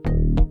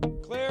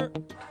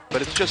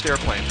but it's just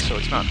airplanes, so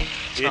it's not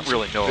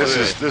really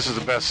NOAA. This is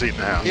the best seat in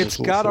the house. It's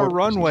got a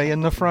runway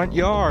in the front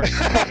yard.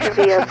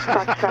 India,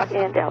 Foxtrot,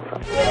 and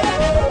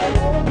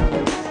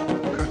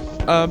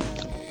Alpha.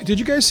 Did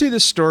you guys see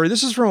this story?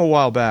 This is from a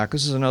while back.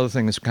 This is another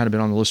thing that's kind of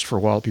been on the list for a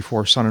while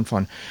before Sun and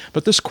Fun.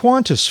 But this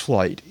Qantas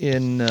flight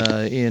in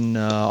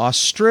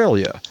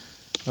Australia,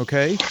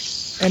 okay,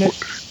 and it.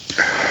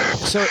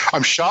 So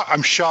I'm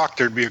shocked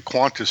there'd be a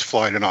Qantas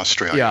flight in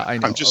Australia. Yeah, I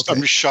know. I'm just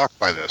shocked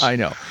by this. I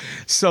know.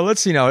 So let's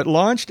see now. It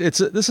launched.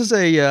 This is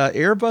a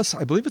Airbus.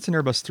 I believe it's an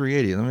Airbus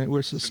 380.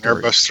 Where's the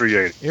story? Airbus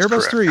 380.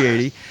 Airbus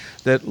 380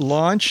 that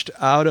launched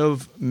out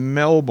of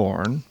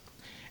Melbourne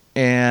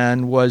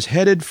and was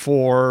headed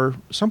for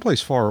someplace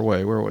far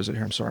away. Where was it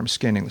here? I'm sorry, I'm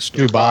scanning the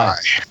story.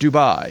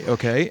 Dubai,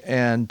 okay.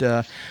 And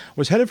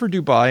was headed for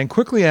Dubai, and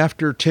quickly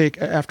after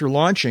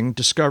launching,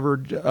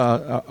 discovered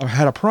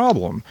had a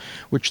problem,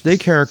 which they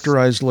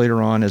characterized later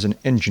on as an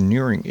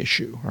engineering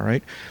issue, all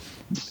right?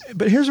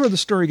 But here's where the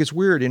story gets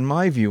weird, in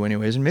my view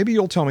anyways, and maybe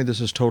you'll tell me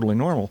this is totally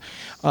normal.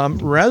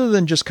 Rather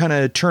than just kind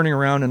of turning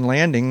around and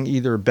landing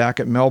either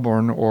back at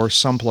Melbourne or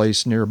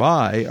someplace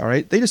nearby, all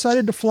right, they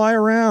decided to fly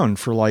around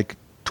for like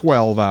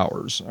 12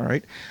 hours, all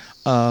right?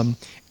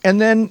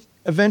 And then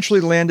eventually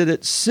landed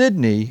at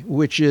Sydney,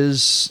 which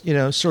is,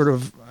 sort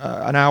of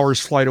an hour's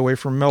flight away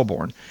from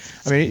Melbourne.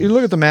 I mean, you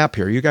look at the map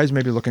here. You guys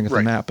may be looking at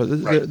the map,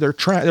 but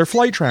their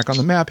flight track on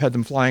the map had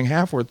them flying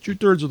halfway,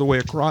 2/3 of the way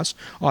across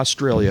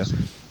Australia,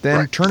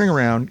 then turning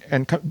around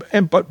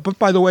but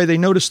by the way, they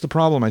noticed the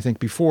problem, I think,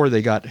 before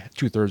they got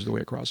 2/3 of the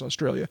way across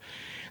Australia.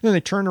 And then they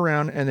turned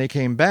around and they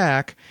came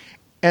back.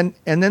 And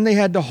then they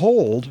had to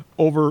hold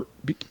over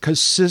because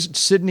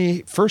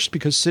Sydney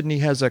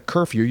has a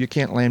curfew. You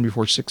can't land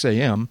before 6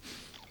 a.m.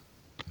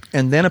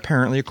 And then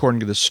apparently, according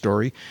to this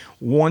story,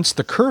 once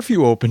the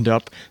curfew opened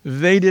up,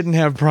 they didn't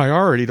have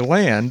priority to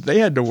land. They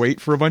had to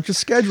wait for a bunch of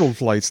scheduled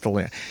flights to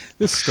land.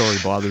 This story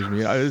bothers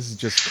me. This is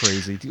just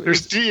crazy.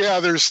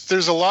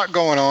 There's a lot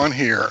going on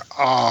here.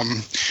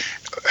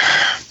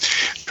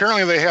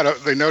 Apparently,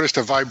 they noticed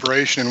a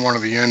vibration in one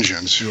of the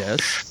engines.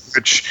 Yes.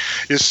 Which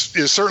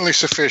is certainly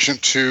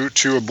sufficient to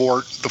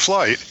abort the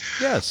flight.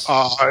 Yes.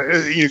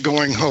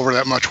 Going over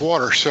that much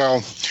water.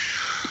 So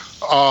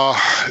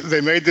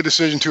they made the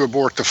decision to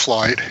abort the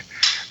flight.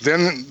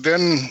 Then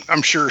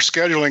I'm sure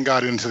scheduling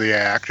got into the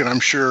act, and I'm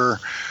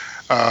sure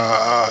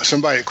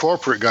somebody at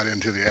corporate got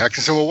into the act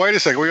and said, well, wait a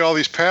second, we got all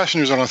these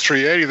passengers on a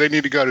 380. They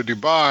need to go to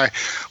Dubai.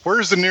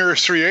 Where's the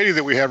nearest 380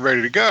 that we have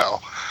ready to go?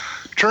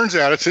 Turns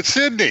out it's at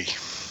Sydney.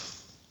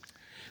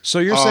 So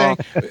you're saying,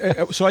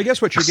 so I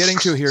guess what you're getting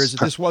to here is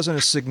that this wasn't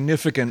a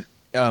significant,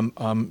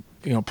 problem.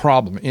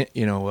 I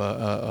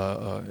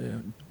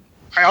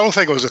don't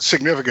think it was a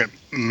significant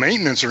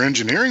maintenance or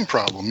engineering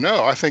problem.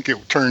 No, I think it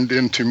turned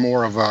into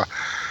more of a,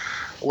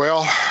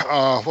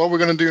 what are we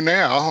going to do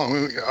now?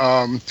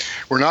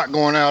 We're not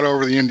going out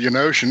over the Indian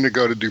Ocean to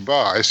go to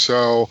Dubai,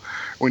 so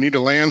we need to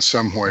land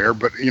somewhere.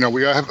 But,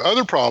 we have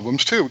other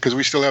problems, too, because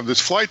we still have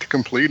this flight to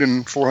complete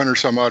and 400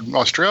 some odd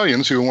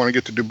Australians who want to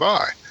get to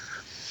Dubai.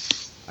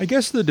 I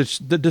guess the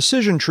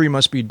decision tree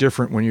must be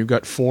different when you've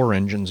got 4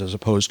 engines as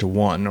opposed to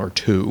 1 or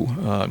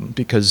 2,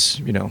 because,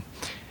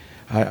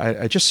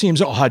 it just seems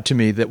odd to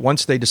me that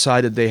once they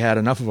decided they had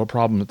enough of a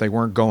problem that they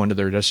weren't going to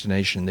their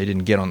destination, they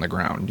didn't get on the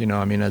ground.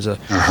 I mean, as the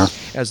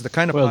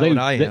kind of pilot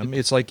I am,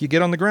 it's like you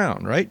get on the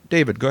ground, right?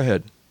 David, go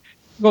ahead.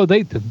 Well,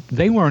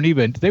 they weren't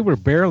even, they were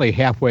barely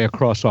halfway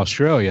across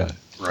Australia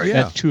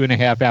at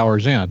 2.5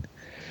 hours in.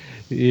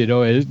 It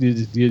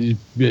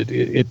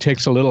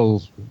takes a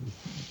little...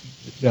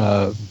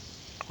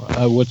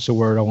 what's the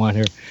word I want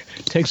here?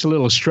 It takes a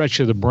little stretch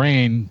of the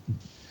brain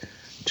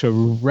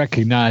to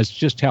recognize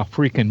just how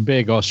freaking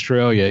big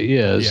Australia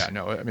is. Yeah,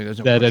 no, I mean, there's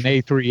no that question.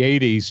 An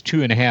A380's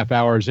 2.5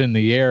 hours in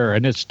the air,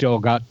 and it's still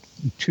got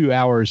 2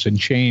 hours and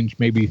change,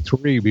 maybe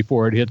 3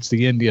 before it hits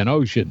the Indian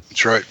Ocean.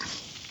 That's right.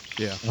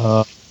 Yeah.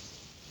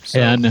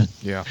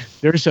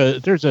 There's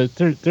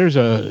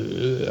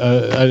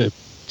a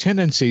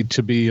tendency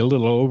to be a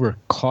little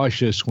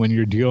overcautious when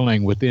you're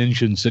dealing with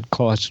engines that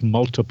cost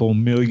multiple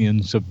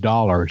millions of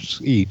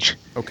dollars each.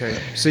 Okay.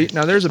 See,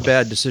 now there's a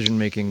bad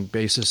decision-making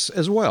basis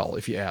as well,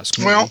 if you ask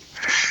me. Well,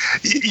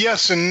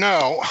 yes and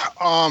no.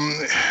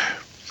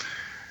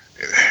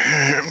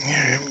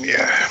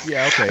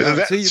 Yeah, okay.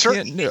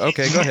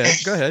 Okay,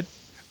 go ahead.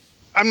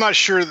 I'm not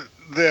sure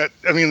that,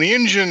 the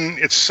engine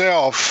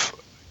itself,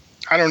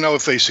 I don't know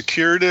if they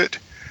secured it.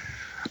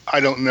 I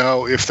don't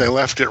know if they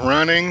left it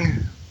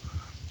running.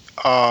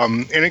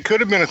 And it could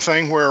have been a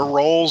thing where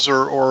Rolls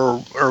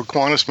or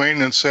Qantas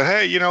maintenance said,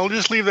 hey,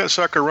 just leave that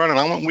sucker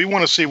running. We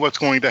want to see what's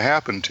going to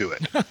happen to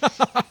it.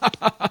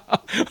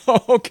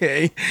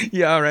 Okay.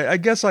 Yeah, all right. I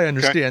guess I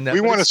understand that. We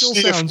want to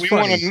see if we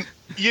want to.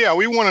 Yeah,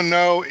 we want to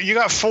know. You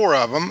got 4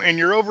 of them, and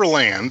you're over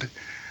land,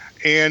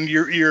 and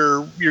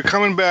you're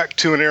coming back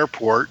to an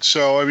airport.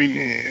 So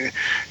we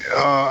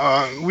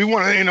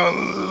want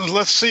to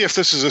let's see if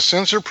this is a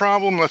sensor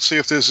problem. Let's see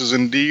if this is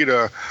indeed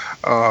a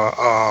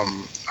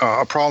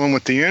problem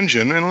with the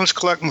engine, and let's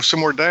collect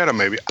some more data.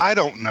 Maybe I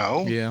don't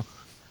know. Yeah,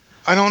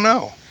 I don't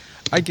know.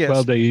 I guess.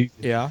 Well, the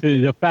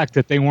fact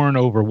that they weren't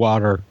over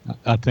water,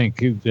 I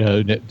think,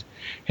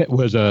 it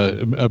was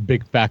a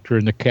big factor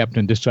in the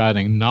captain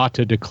deciding not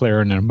to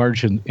declare an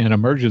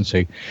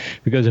emergency,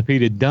 because if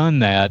he'd have done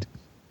that,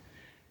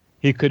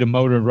 he could have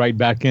motored right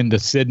back into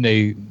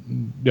Sydney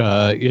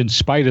in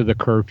spite of the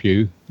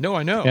curfew. No,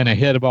 I know. And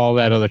ahead of all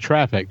that other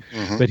traffic.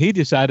 Mm-hmm. But he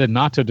decided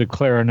not to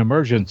declare an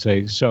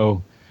emergency.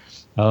 So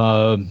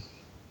that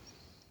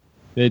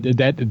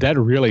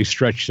really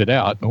stretched it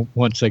out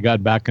once they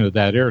got back into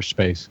that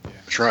airspace.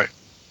 That's right.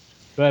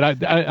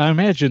 But I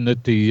imagine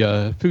that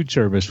the food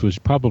service was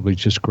probably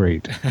just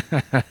great.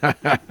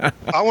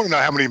 I want to know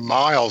how many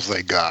miles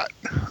they got.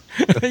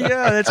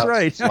 Yeah, that's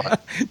right.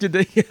 Did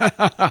they? What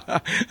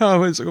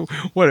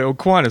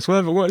Qantas?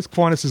 What is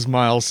Qantas's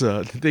miles?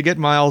 Did they get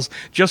miles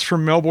just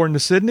from Melbourne to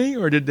Sydney,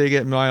 or did they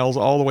get miles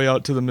all the way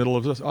out to the middle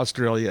of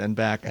Australia and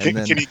back? And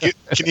can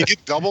you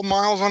get double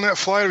miles on that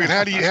flight? I mean,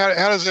 how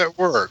does that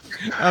work?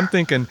 I'm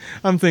thinking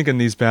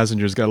these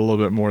passengers got a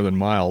little bit more than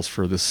miles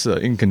for this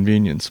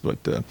inconvenience, but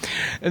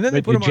and then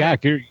they put them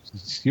Jack,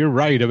 you're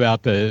right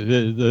about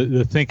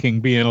the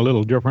thinking being a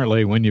little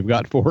differently when you've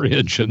got 4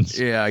 engines.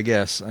 Yeah, I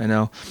guess I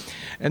know.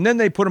 And then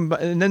they put them,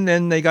 and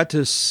then they got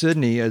to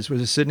Sydney,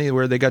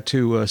 where they got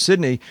to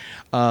Sydney,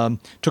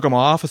 took them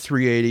off a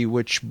 380,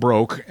 which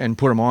broke, and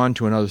put them on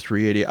to another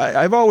 380.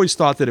 I've always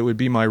thought that it would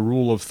be my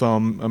rule of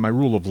thumb, my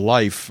rule of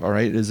life, all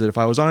right, is that if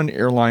I was on an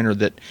airliner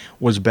that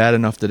was bad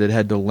enough that it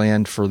had to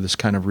land for this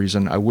kind of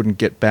reason, I wouldn't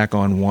get back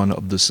on one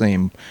of the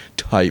same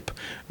type.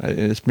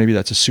 Maybe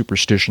that's a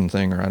superstition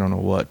thing, or I don't know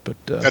what, but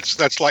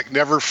that's like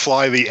never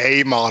fly the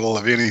A model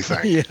of anything.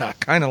 Yeah,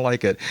 kind of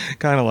like it,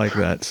 kind of like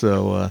that.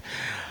 So.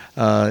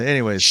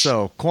 Anyways,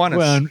 so Qantas.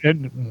 Well,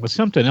 and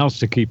something else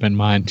to keep in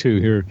mind too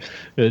here,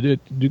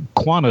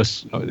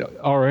 Qantas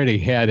already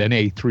had an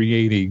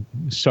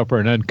A380 suffer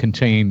an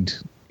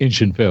uncontained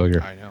engine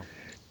failure. I know.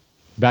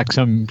 Back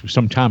some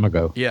time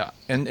ago. Yeah,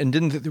 and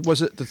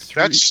was it the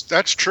three?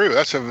 That's true.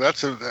 That's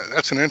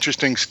an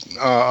interesting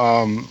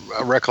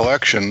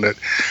recollection that.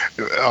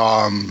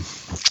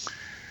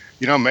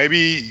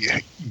 Maybe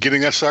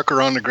getting that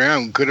sucker on the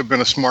ground could have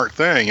been a smart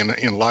thing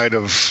in light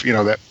of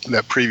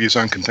that previous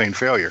uncontained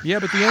failure. Yeah,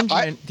 but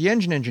the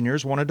engine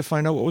engineers wanted to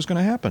find out what was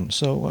going to happen.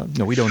 So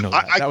no, we don't know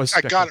that. I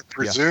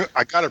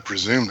gotta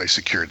presume they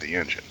secured the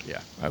engine. Yeah,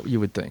 you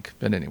would think.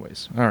 But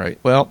anyways, all right.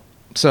 Well,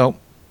 so.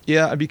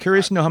 Yeah, I'd be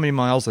curious to know how many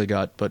miles they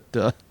got, but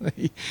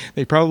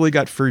they probably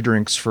got free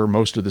drinks for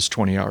most of this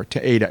 20-hour to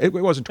 8. It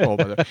wasn't 12,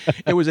 by the way.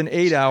 It was an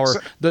 8-hour.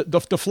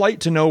 The flight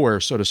to nowhere,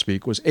 so to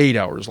speak, was 8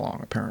 hours long,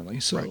 apparently.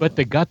 So, but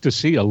they got to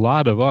see a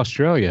lot of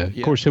Australia.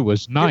 Yeah. Of course, it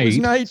was night. It was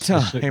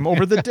nighttime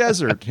over the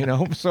desert,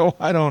 So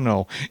I don't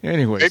know.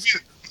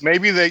 Anyways,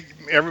 maybe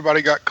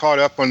everybody got caught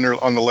up on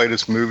the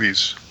latest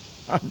movies.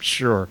 I'm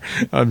sure.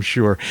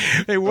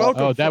 Hey,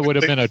 welcome. Oh, that would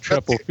have been a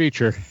triple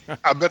feature.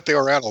 I bet they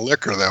were out of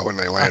liquor, though, when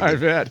they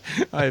landed.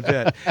 I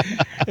bet.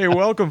 Hey,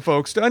 welcome,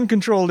 folks, to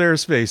Uncontrolled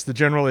Airspace, the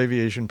General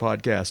Aviation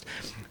Podcast.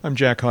 I'm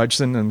Jack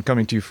Hodgson. I'm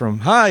coming to you from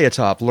high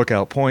atop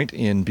Lookout Point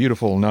in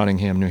beautiful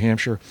Nottingham, New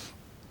Hampshire.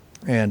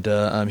 And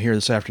I'm here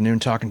this afternoon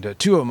talking to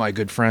two of my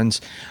good friends,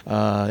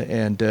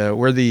 and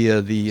where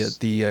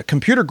the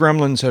computer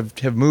gremlins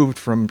have moved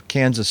from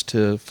Kansas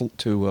to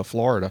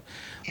Florida.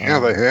 Yeah,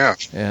 they have.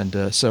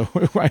 And so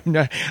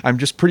I'm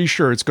just pretty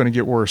sure it's going to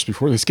get worse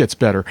before this gets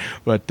better.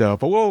 But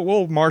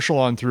we'll marshal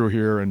on through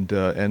here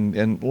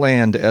and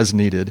land as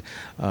needed.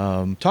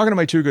 Talking to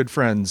my two good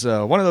friends.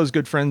 One of those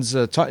good friends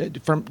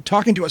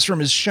talking to us from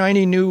his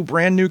shiny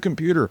brand new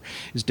computer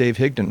is Dave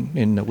Higdon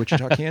in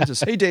Wichita, Kansas.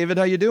 Hey, David,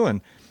 how you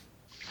doing?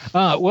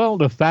 Well,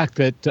 the fact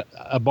that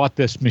I bought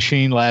this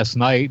machine last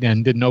night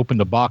and didn't open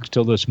the box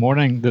till this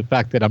morning, the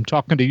fact that I'm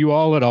talking to you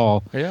all at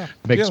all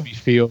makes me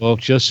feel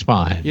just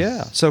fine.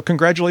 Yeah. So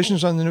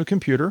congratulations on the new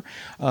computer.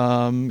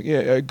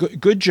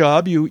 Good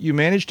job. You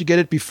managed to get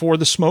it before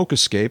the smoke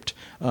escaped,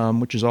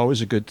 which is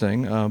always a good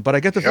thing. But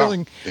I get the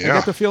feeling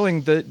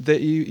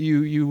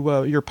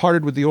that you're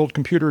parted with the old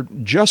computer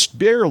just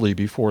barely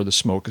before the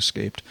smoke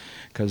escaped,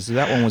 because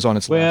that one was on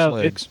its last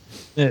legs.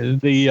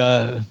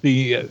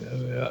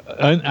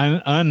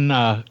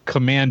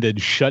 Uncommanded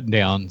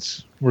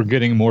shutdowns were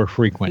getting more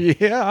frequent.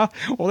 Yeah,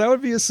 well, that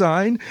would be a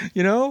sign,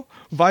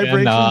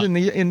 vibrations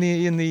in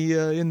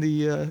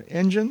the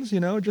engines,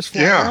 just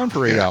fly around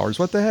for 8 hours.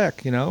 What the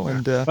heck,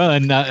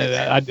 And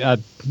I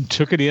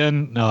took it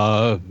in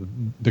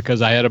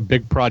because I had a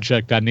big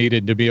project I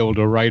needed to be able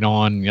to write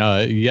on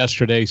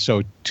yesterday.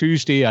 So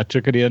Tuesday, I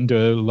took it into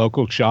a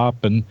local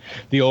shop, and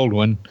the old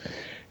one.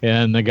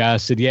 And the guy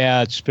said,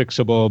 yeah, it's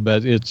fixable,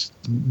 but it's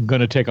going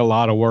to take a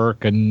lot of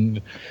work.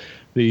 And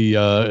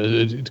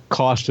the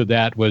cost of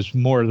that was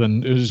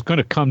it was going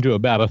to come to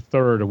about a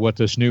third of what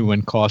this new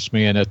one cost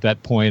me. And at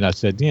that point, I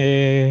said,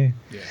 yeah.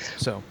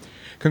 So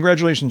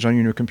congratulations on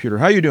your new computer.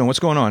 How you doing? What's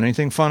going on?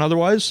 Anything fun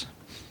otherwise?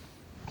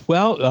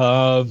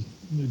 Well,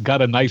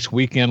 got a nice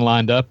weekend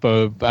lined up.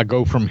 I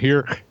go from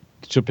here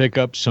to pick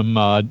up some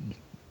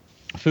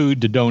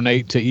food to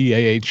donate to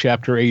EAA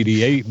Chapter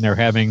 88, and they're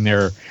having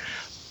their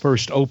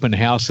first open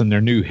house in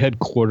their new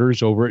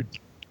headquarters over at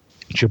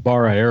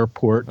Jabara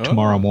Airport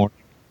tomorrow morning.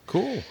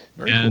 Cool.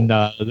 Very And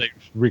cool. they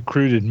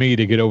recruited me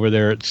to get over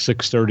there at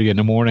 6:30 in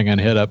the morning and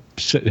help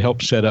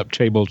set up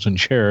tables and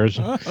chairs.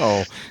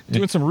 Oh,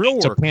 doing some real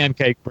It's work. a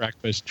pancake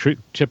breakfast,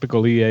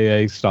 typical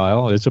EAA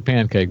style. It's a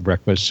pancake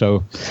breakfast,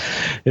 so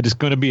it is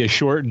going to be a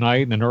short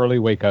night and an early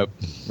wake up.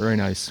 Very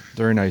nice.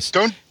 Very nice.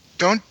 Don't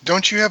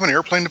you have an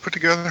airplane to put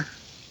together?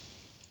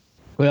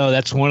 Well,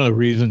 that's one of the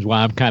reasons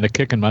why I'm kind of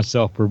kicking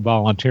myself for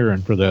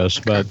volunteering for this,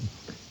 but.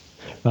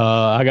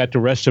 I got the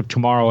rest of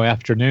tomorrow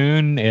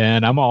afternoon,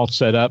 and I'm all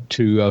set up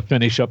to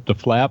finish up the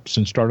flaps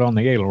and start on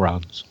the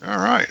ailerons. All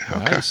right.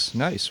 Okay.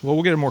 Nice. Well,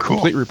 we'll get a more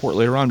complete report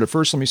later on. But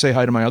first, let me say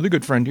hi to my other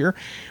good friend here,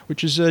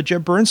 which is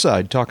Jeb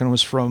Burnside, talking to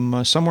us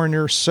from somewhere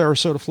near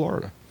Sarasota,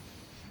 Florida.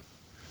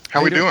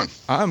 How we doing?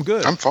 I'm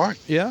good. I'm fine.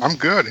 Yeah? I'm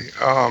good.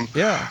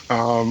 Yeah.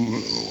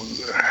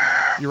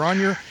 You're on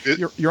your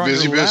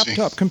busy.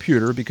 laptop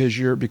computer because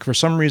for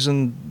some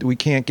reason we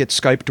can't get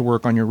Skype to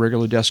work on your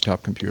regular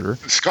desktop computer.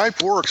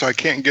 Skype works. I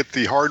can't get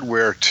the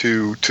hardware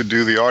to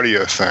do the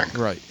audio thing.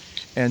 Right.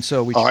 And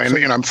so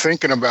and I'm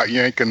thinking about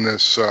yanking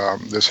this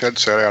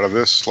headset out of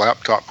this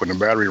laptop when the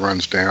battery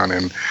runs down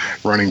and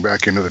running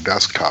back into the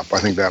desktop. I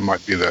think that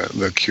might be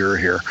the cure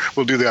here.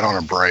 We'll do that on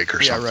a break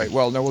or something. Yeah, right.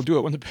 Well, no, we'll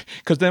do it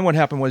because then what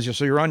happened was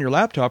you're on your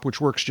laptop,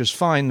 which works just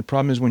fine. The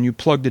problem is when you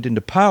plugged it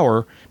into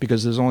power,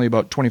 because there's only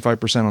about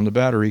 25% on the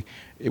battery,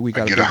 we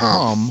got a big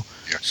hum.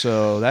 Yeah.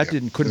 So that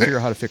couldn't figure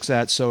out how to fix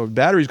that. So the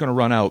battery's going to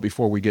run out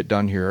before we get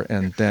done here,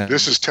 and then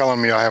this is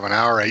telling me I have an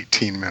hour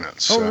 18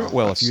 minutes. Oh, so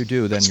well, if you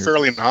do, then it's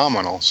fairly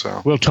nominal.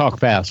 So we'll talk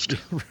fast,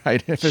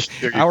 right? If it's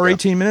hour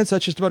 18 minutes,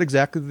 that's just about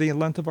exactly the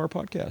length of our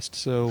podcast.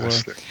 So,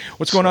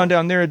 what's going on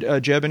down there,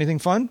 Jeb? Anything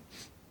fun?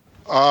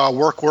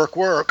 Work.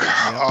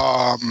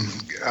 Yeah.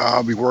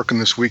 I'll be working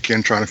this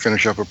weekend trying to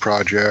finish up a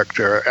project,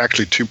 or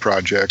actually 2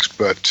 projects,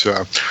 but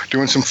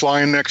doing some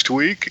flying next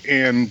week,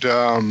 and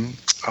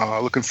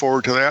looking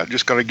forward to that.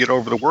 Just got to get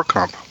over the work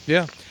hump.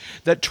 Yeah.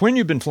 That twin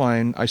you've been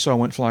flying, I saw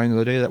went flying the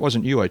other day. That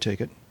wasn't you, I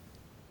take it.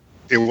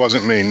 It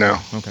wasn't me, no.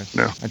 Okay.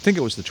 No. I think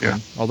it was the twin, Yeah.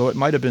 although it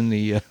might have been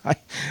the...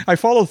 I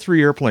follow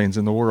 3 airplanes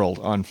in the world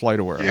on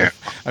FlightAware. Yeah.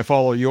 I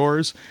follow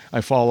yours,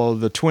 I follow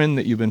the twin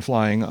that you've been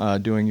flying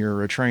doing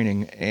your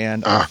training,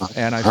 and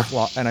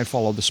I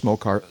follow the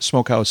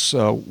Smokehouse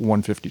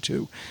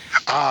 152.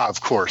 Of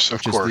course.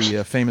 Which is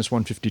the famous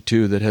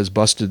 152 that has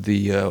busted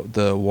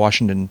the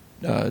Washington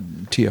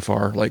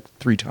TFR like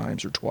 3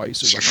 times or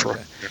twice or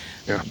something like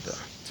that. Yeah.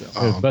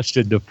 And,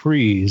 busted the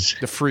freeze.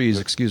 The freeze,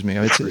 excuse me.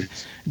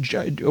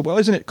 Well,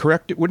 isn't it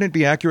correct? Wouldn't it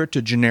be accurate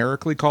to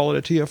generically call it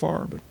a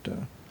TFR? But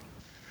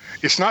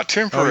it's not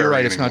temporary. Oh, you're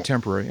right. Anymore. It's not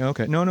temporary.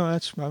 Okay. No,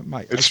 that's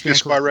my.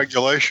 It's by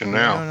regulation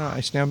now. No. I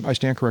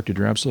stand corrected.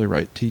 You're absolutely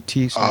right. T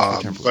stands for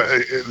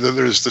temporary. But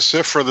there's the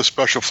CIFRA, the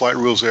Special Flight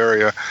Rules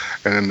Area,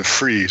 and then the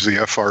freeze, the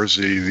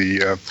FRZ,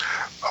 the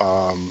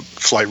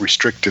Flight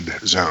Restricted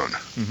Zone.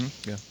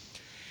 Mm-hmm. Yeah.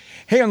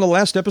 Hey, on the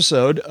last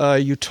episode,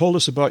 you told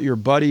us about your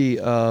buddy.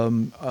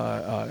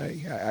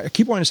 I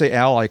keep wanting to say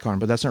Al Icorn,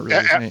 but that's not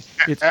really his name.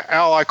 It's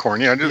Al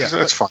Icorn,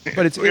 that's fine.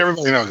 But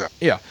everybody knows that.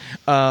 Yeah,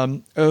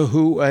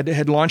 who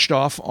had launched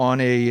off on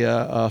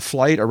a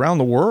flight around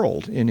the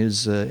world in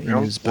his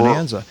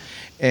Bonanza,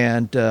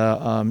 and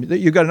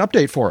you got an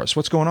update for us.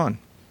 What's going on?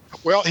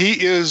 Well,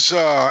 he is.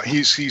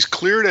 He's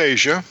cleared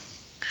Asia.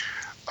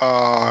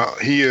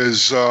 He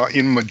is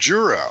in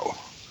Majuro,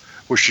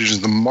 which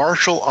is the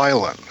Marshall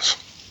Islands.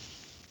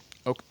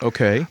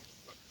 Okay.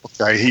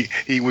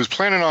 He was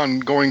planning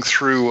on going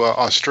through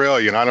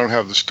Australia, and I don't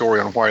have the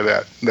story on why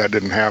that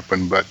didn't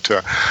happen, but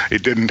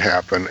it didn't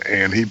happen.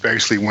 And he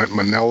basically went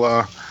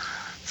Manila,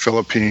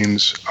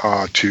 Philippines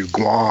to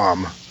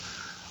Guam.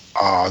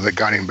 That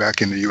got him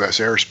back into U.S.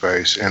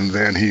 airspace, and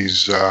then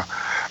he's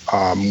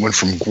went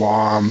from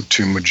Guam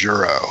to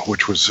Majuro,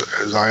 which was,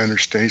 as I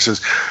understand, he says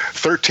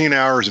 13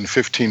 hours and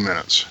 15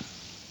 minutes.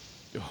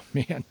 Oh,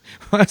 man.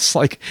 That's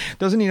like,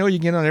 doesn't he know you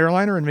can get on an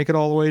airliner and make it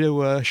all the way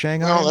to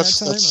Shanghai? No,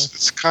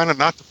 that's kind of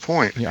not the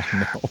point. Yeah,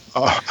 no.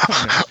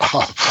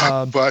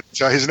 But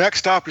his next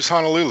stop is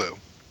Honolulu.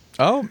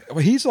 Oh, well,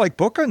 he's like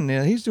booking.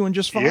 He's doing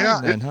just fine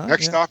then, huh?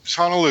 Next stop is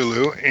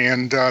Honolulu,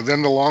 and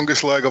then the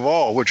longest leg of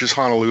all, which is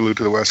Honolulu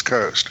to the West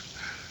Coast.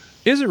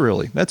 Is it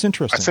really? That's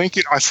interesting.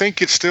 I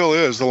think it still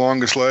is the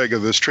longest leg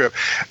of this trip.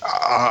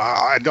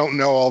 I don't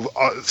know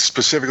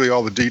specifically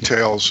all the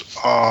details.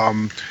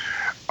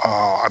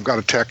 I've got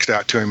a text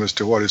out to him as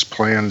to what his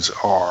plans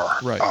are.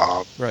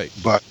 Right.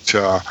 But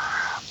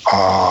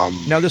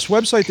now this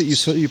website that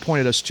you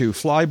pointed us to,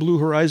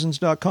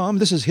 flybluehorizons.com,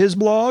 this is his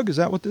blog? Is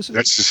that what this is?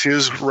 That's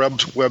his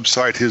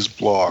website, his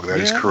blog. That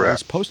is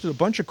correct. He's posted a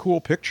bunch of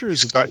cool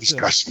pictures. He's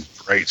got some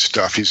great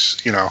stuff. He's,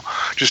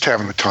 just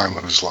having the time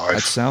of his life.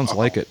 That sounds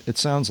like it. It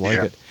sounds like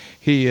it.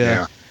 He,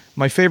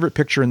 my favorite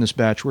picture in this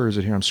batch, where is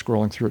it here? I'm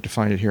scrolling through it to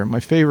find it here.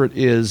 My favorite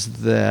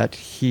is that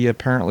he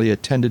apparently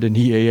attended an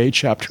EAA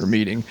chapter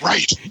meeting.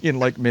 Right. In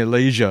like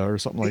Malaysia or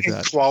something like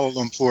that. Kuala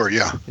Lumpur,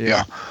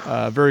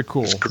 yeah. Very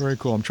cool. Very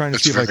cool. I'm trying to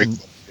see if I can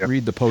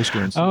read the poster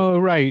and see. Oh,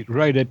 right.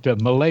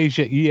 At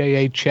Malaysia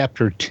EAA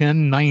chapter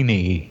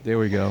 1090. There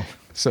we go.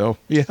 So,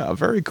 yeah,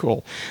 very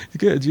cool.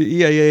 Good.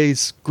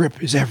 EAA's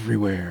grip is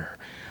everywhere.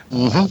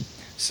 Mm-hmm.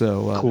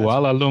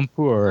 Kuala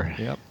Lumpur.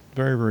 Yep.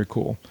 Very, very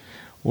cool.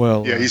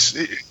 Well, yeah, he's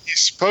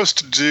supposed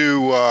to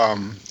do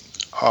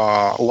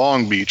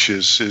Long Beach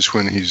is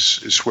when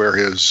is where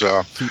his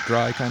feet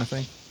dry kind of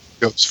thing.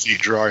 Goes feet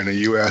dry in the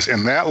U.S.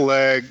 And that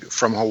leg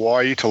from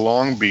Hawaii to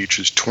Long Beach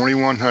is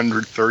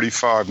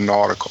 2,135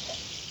 nautical.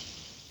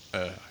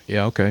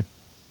 Yeah. Okay.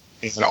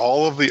 And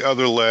all of the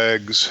other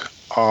legs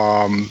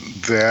one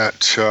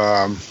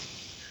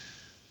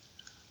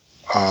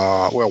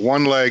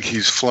leg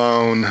he's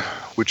flown,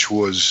 which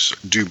was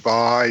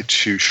Dubai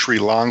to Sri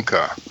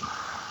Lanka,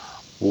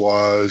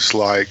 was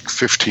like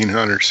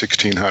 1,500,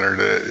 1,600.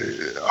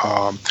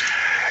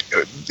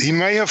 He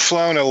may have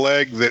flown a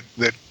leg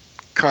that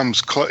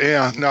comes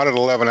not at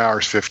 11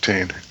 hours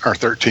 15 or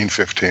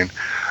 13:15.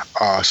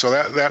 So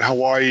that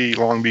Hawaii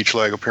Long Beach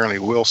leg apparently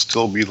will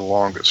still be the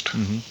longest.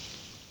 Mm-hmm.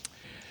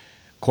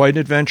 Quite an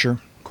adventure.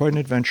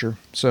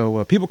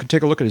 So people can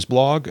take a look at his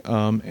blog,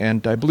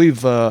 and I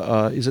believe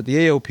is it the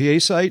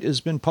AOPA site has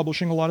been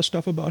publishing a lot of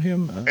stuff about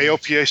him.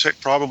 AOPA site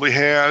probably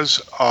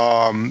has.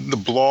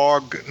 The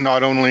blog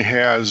not only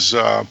has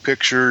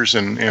pictures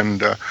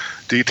and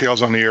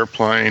details on the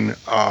airplane.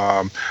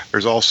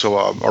 There's also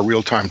a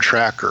real-time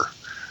tracker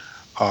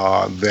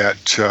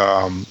that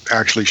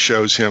actually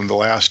shows him the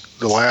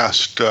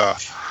last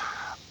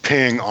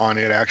ping on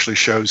it. Actually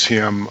shows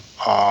him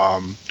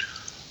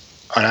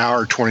an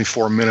hour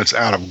 24 minutes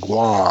out of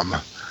Guam,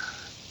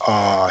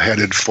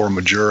 headed for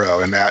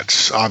Majuro, and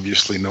that's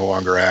obviously no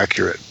longer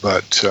accurate.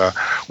 But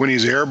when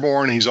he's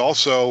airborne, he's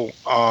also,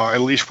 at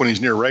least when he's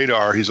near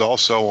radar, he's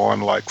also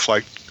on like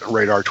Flight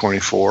Radar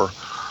 24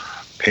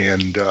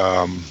 and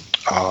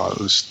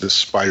the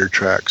spider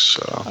tracks.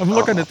 I'm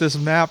looking at this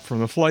map from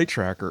the flight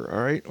tracker. All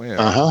right.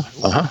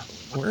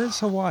 Where's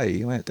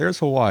Hawaii? There's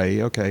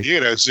Hawaii. Okay. You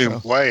gotta zoom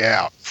way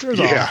out. There's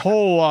a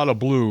whole lot of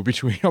blue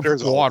between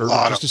water,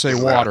 just to say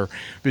water,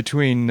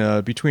 between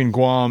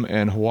Guam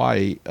and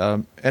Hawaii.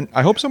 And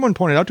I hope someone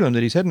pointed out to him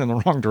that he's heading in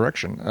the wrong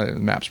direction. The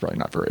map's probably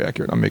not very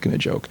accurate. I'm making a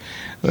joke.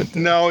 But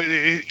no,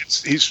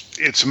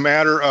 it's a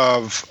matter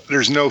of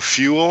there's no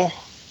fuel.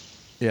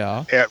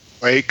 Yeah. At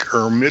Wake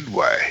or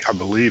Midway, I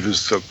believe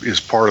is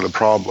part of the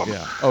problem.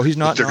 Yeah. Oh, he's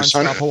not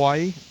nonstop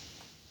Hawaii.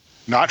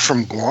 Not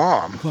from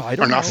Guam, well, I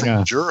don't or not know. from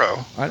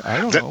Majuro. I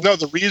don't know. No,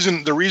 the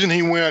reason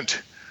he went,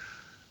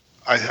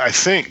 I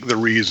think the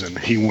reason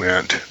he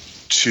went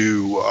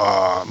to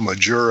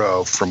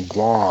Majuro from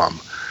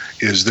Guam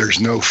is there's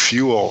no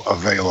fuel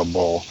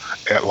available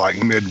at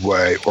like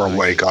Midway or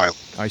Wake Island.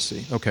 I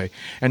see. Okay.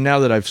 And now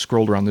that I've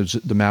scrolled around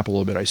the map a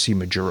little bit, I see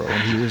Majuro,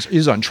 and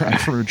he's on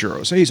track for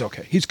Majuro, so he's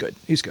okay. He's good.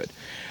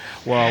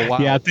 Well, wow.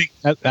 Yeah,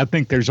 I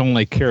think there's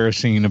only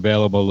kerosene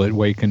available at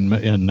Wake and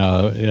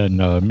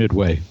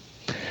Midway,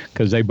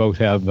 because they both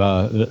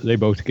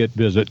get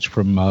visits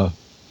from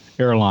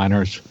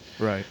airliners.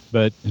 Right.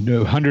 But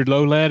 100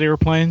 low lead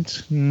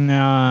airplanes,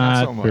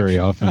 not so very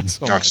often. Not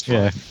so much.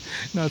 Yeah,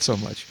 not so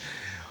much.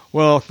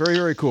 Well, very,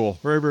 very cool.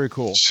 Very, very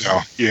cool. So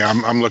yeah,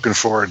 I'm looking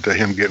forward to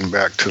him getting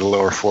back to the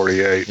lower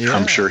 48. Yeah.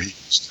 I'm sure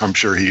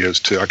he is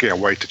too. I can't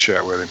wait to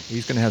chat with him.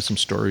 He's going to have some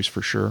stories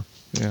for sure.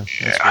 Yeah.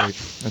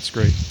 That's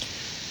great.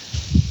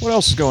 What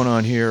else is going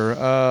on here?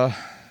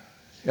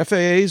 FAA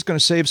is going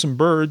to save some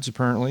birds,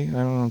 apparently. I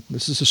don't know.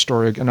 This is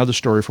another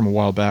story from a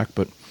while back,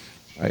 but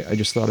I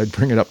just thought I'd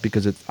bring it up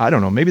because I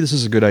don't know. Maybe this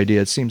is a good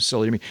idea. It seems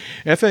silly to me.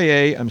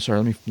 FAA, I'm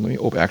sorry, let me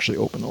actually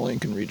open the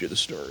link and read you the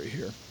story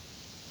here.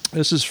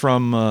 This is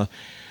from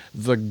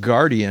The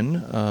Guardian,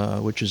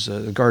 which is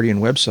the Guardian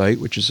website,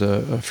 which is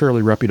a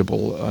fairly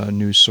reputable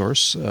news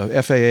source.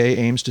 FAA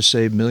aims to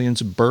save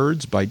millions of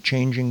birds by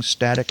changing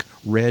static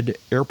red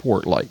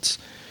airport lights.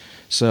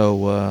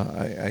 So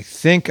I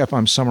think, if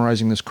I'm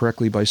summarizing this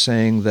correctly, by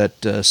saying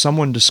that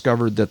someone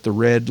discovered that the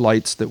red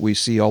lights that we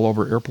see all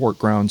over airport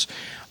grounds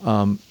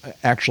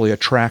actually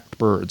attract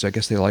birds. I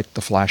guess they like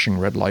the flashing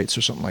red lights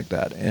or something like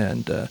that,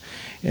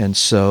 and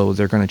so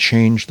they're going to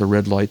change the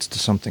red lights to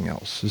something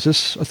else. Is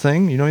this a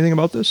thing? You know anything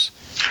about this?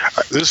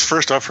 This is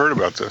first I've heard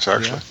about this,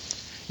 actually. Yeah.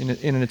 In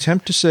an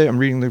attempt to save, I'm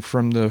reading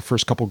from the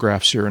first couple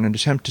graphs here, in an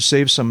attempt to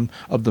save some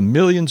of the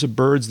millions of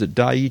birds that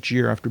die each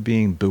year after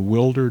being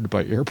bewildered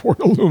by airport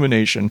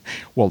illumination.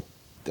 Well,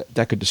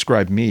 that could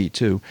describe me,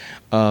 too.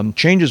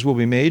 Changes will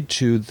be made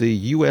to the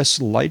U.S.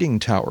 lighting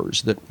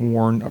towers that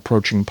warn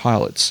approaching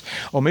pilots.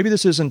 Oh, maybe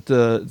this isn't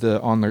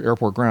the on the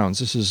airport grounds.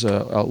 This is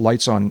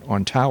lights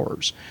on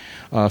towers.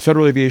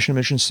 Federal Aviation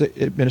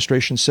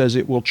Administration says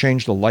it will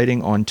change the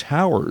lighting on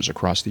towers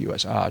across the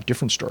U.S.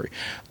 Different story.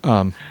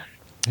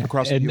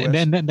 Across the U.S.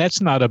 And that's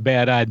not a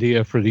bad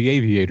idea for the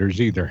aviators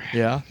either.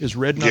 Yeah, is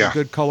red not a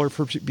good color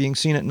for being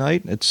seen at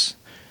night? It's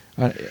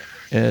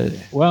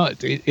well,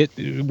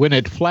 when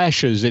it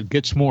flashes, it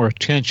gets more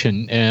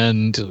attention,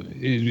 and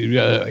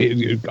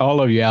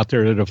all of you out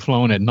there that have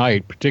flown at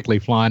night, particularly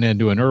flying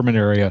into an urban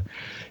area,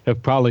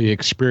 have probably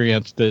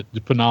experienced the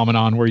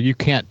phenomenon where you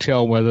can't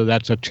tell whether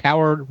that's a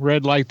tower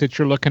red light that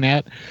you're looking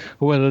at,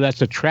 or whether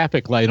that's a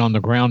traffic light on the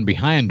ground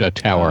behind a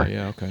tower.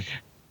 Yeah, okay.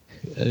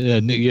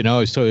 And, you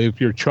know, so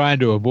if you're trying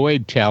to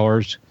avoid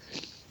towers,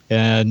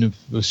 and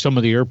some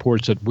of the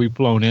airports that we've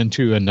flown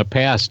into in the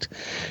past,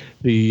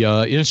 the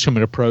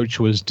instrument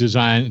approaches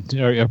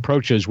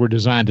were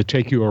designed to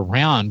take you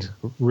around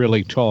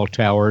really tall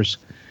towers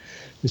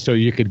so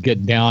you could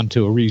get down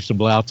to a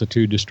reasonable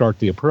altitude to start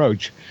the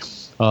approach.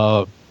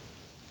 On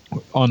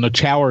the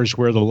towers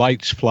where the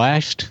lights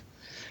flashed,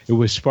 it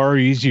was far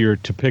easier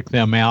to pick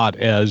them out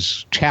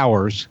as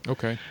towers.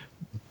 Okay.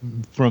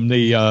 From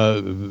the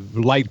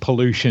light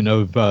pollution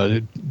of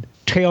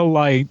tail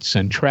lights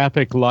and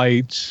traffic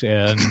lights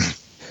and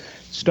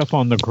stuff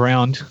on the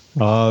ground.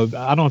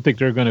 I don't think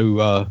they're going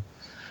to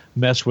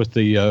mess with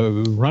the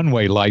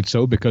runway lights,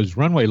 though, because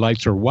runway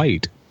lights are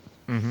white.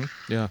 Mm-hmm.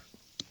 Yeah.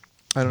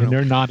 I don't know.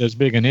 They're not as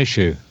big an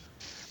issue.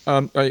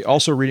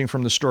 Also reading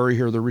from the story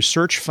here, the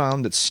research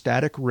found that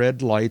static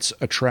red lights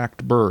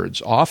attract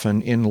birds,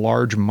 often in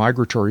large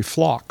migratory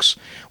flocks,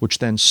 which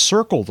then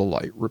circle the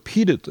light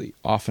repeatedly,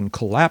 often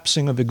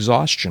collapsing of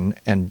exhaustion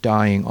and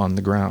dying on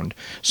the ground.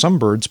 Some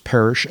birds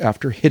perish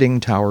after hitting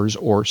towers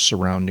or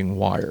surrounding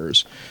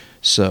wires.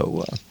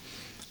 So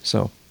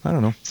I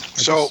don't know.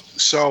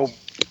 So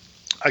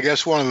I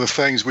guess one of the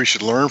things we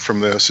should learn from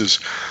this is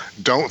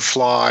don't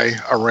fly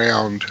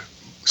around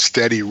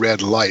steady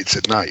red lights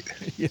at night.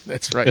 Yeah,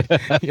 that's right.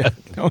 Yeah,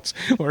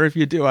 or if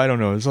you do, I don't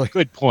know. It's like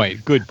good point.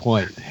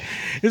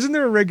 Isn't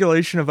there a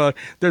regulation about?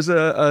 There's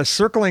a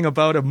circling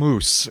about a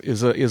moose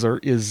is a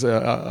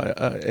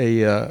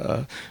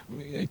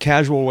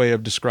casual way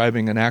of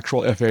describing an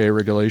actual FAA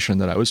regulation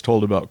that I was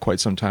told about quite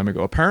some time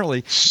ago.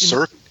 Apparently,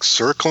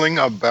 circling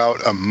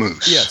about a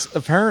moose. Yes,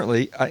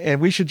 apparently,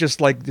 and we should just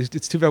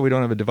it's too bad we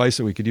don't have a device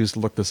that we could use to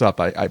look this up.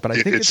 But I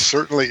think it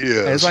certainly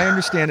is. As I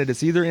understand it,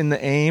 it's either in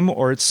the AIM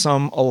or it's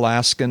some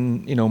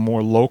Alaskan,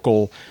 more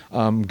local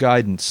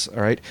guidance.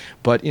 All right,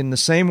 but in the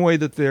same way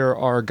that there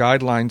are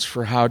guidelines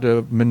for how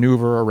to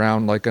maneuver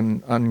around like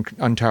an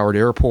untowered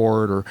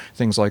airport or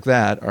things like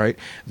that. All right,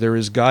 there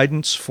is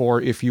guidance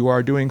for if you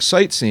are doing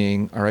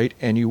sightseeing. All right,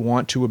 and you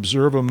want to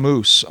observe a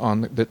moose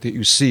that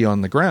you see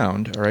on the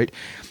ground. All right,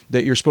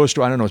 that you're supposed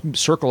to, I don't know,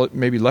 circle it,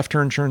 maybe left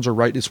turns or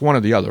right. It's one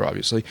or the other,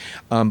 obviously.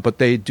 But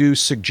they do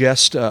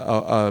suggest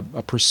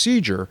a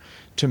procedure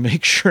to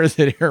make sure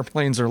that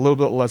airplanes are a little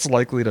bit less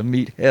likely to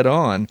meet head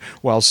on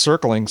while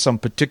circling some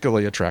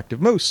particularly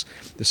attractive moose.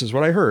 This is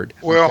what I heard.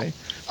 Well, okay.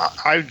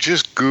 I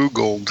just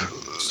Googled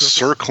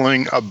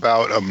circling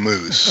about a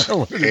moose.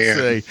 What did it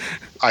say?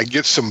 I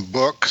get some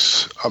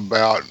books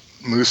about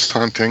moose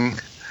hunting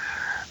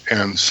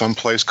and some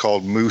place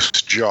called Moose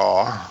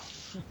Jaw.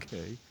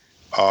 Okay.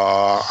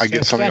 I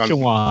get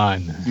something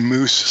on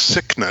moose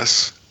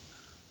sickness,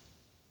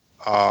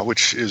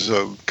 which is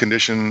a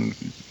condition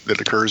that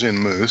occurs in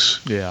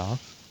moose. Yeah.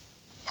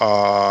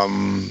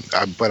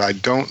 But I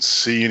don't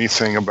see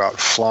anything about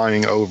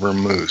flying over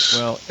moose.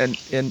 Well, and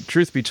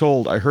truth be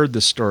told, I heard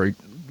this story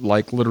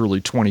like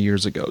literally 20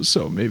 years ago,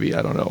 so maybe,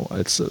 I don't know,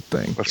 it's a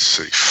thing. Let's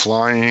see,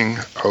 flying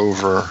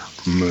over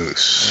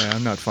moose. Yeah,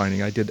 I'm not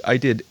finding. I did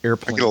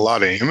airplane. I get a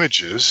lot of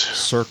images.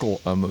 Circle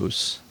a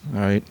moose,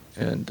 all right,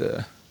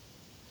 and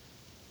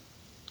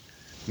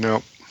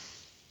no.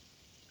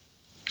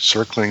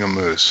 Circling a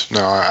moose.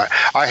 No,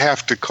 I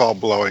have to call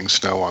blowing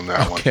snow on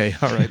that one. Okay,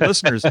 all right,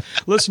 listeners,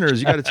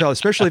 you got to tell,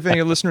 especially if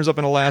any listeners up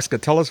in Alaska,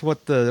 tell us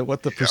what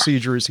the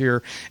procedure is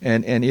here,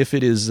 and if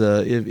it is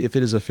if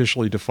it is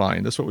officially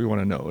defined. That's what we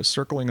want to know. Is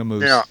circling a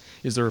moose? Yeah.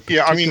 Is there a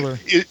particular? Yeah, I mean,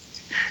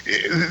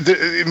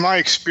 in my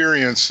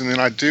experience, and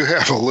then I do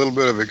have a little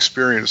bit of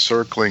experience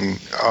circling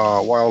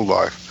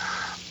wildlife.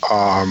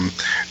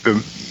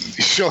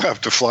 You still have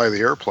to fly the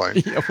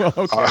airplane. Yeah, well,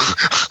 okay.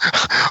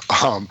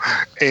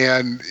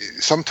 And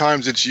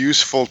sometimes it's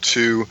useful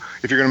to,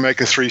 if you're going to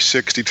make a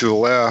 360 to the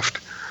left,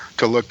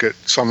 to look at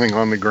something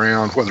on the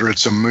ground, whether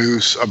it's a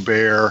moose, a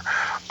bear,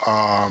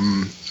 a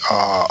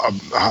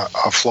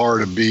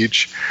Florida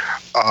beach.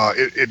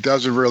 It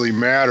doesn't really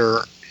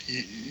matter.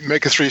 You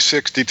make a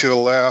 360 to the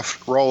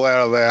left, roll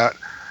out of that,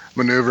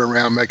 maneuver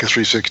around, make a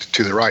 360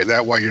 to the right.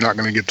 That way, you're not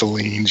going to get the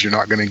leans. You're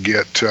not going to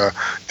get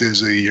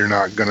dizzy. You're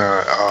going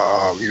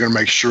to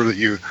make sure that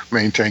you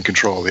maintain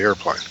control of the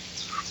airplane.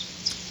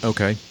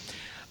 Okay.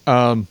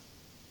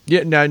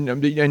 Yeah. Now,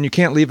 and you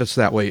can't leave us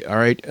that way. All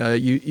right.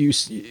 You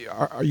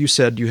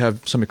said you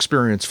have some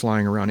experience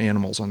flying around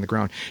animals on the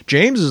ground.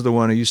 James is the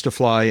one who used to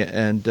fly,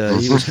 and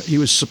he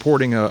was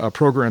supporting a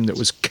program that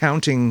was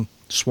counting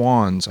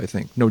swans, I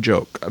think. No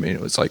joke. I mean,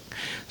 it was like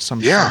some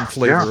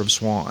flavor of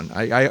swan.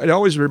 I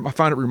always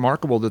found it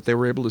remarkable that they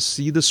were able to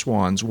see the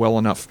swans well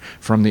enough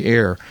from the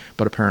air,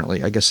 but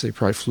apparently, I guess they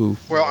probably flew.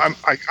 Well,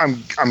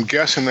 I'm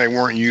guessing they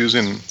weren't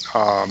using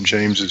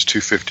James's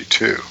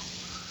 252.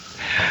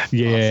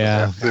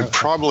 Yeah, they're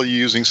probably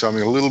using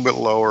something a little bit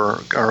lower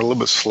or a little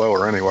bit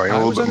slower anyway.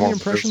 I was under the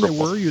impression they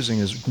were using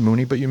his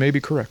Mooney, but you may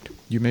be correct.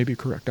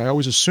 I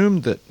always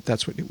assumed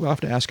that's what. We'll have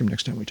to ask him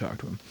next time we talk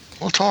to him.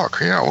 We'll talk.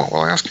 Yeah,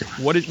 we'll ask him.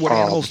 What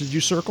animals did you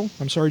circle?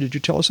 I'm sorry, did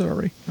you tell us that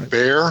already?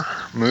 Bear,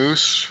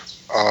 moose,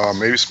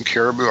 maybe some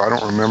caribou. I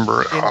don't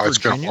remember. It's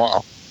been a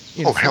while.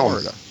 In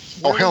Florida.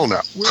 Oh, hell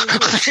no. Where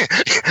was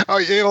it? Oh,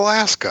 in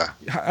Alaska.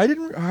 I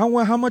didn't.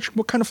 How much?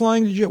 What kind of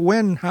flying did you?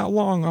 When? How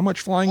long? How much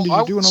flying did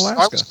you do in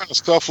Alaska? I was kind of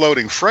stuff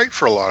loading freight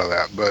for a lot of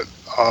that, but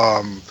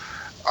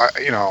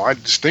I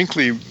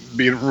distinctly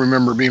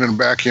remember being in the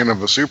back end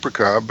of a Super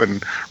Cub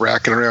and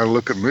racking around and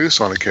looking at moose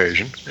on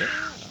occasion. Yeah.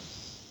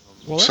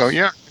 Well, so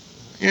yeah.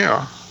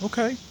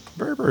 Okay.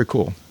 Very, very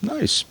cool.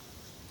 Nice.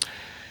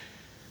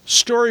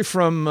 Story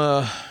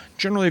from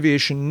General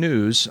Aviation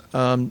News,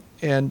 and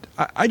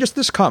I just,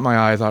 this caught my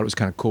eye. I thought it was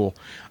kind of cool.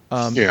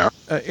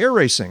 Air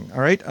racing. All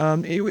right.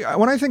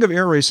 When I think of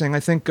air racing,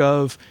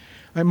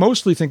 I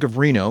mostly think of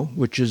Reno,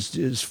 which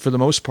is for the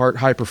most part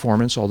high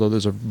performance, although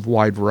there's a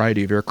wide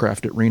variety of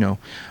aircraft at Reno.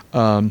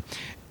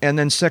 And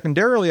then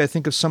secondarily, I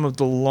think of some of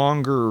the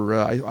longer,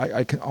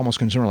 I can almost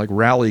consider like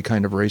rally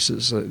kind of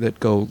races that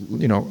go,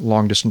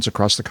 long distance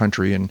across the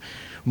country and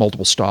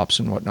multiple stops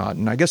and whatnot.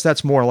 And I guess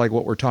that's more like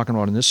what we're talking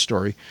about in this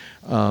story,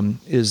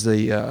 is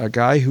a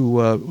guy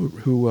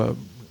who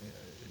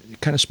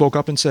kind of spoke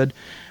up and said,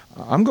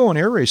 I'm going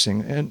air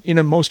racing, and in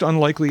a most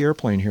unlikely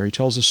airplane here. He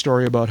tells a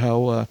story about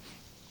how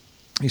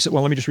he said,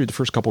 well, let me just read the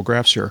first couple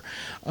graphs here.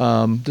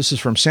 This is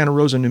from Santa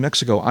Rosa, New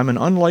Mexico. I'm an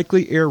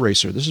unlikely air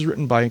racer. This is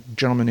written by a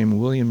gentleman named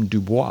William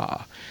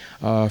Dubois.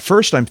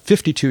 First, I'm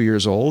 52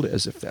 years old,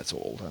 as if that's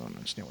old. I don't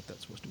understand what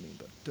that's supposed to mean.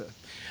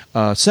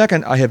 But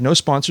second, I have no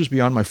sponsors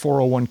beyond my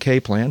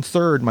 401k plan.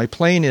 Third, my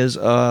plane is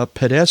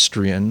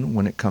pedestrian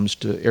when it comes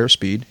to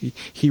airspeed.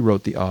 He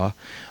wrote the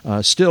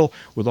Still,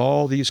 with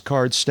all these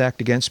cards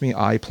stacked against me,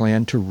 I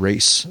plan to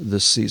race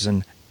this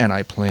season, and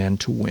I plan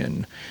to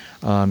win.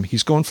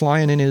 He's going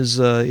flying in his.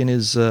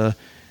 He's got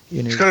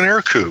an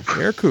air coupe.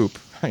 Air coupe.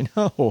 I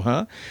know,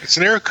 huh? It's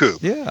an air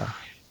coupe. Yeah.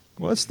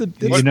 Well,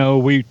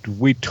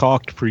 we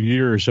talked for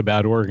years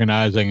about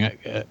organizing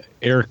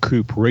air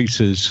coupe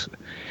races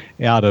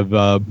out of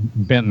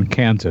Benton,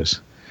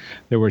 Kansas.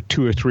 There were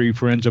 2 or 3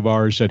 friends of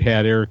ours that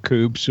had air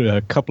coupes,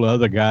 a couple of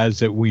other guys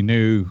that we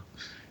knew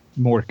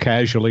more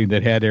casually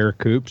that had air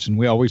coupes, and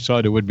we always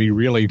thought it would be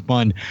really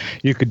fun.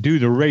 You could do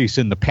the race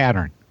in the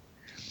pattern,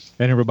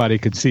 and everybody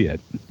could see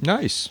it.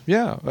 Nice,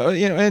 yeah.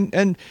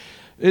 And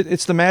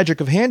it's the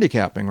magic of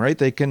handicapping, right?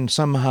 They can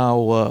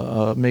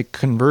somehow make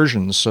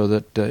conversions so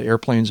that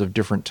airplanes of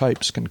different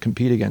types can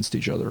compete against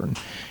each other,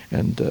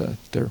 and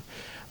they're.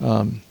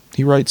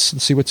 He writes,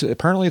 let's see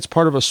apparently it's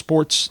part of a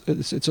sports,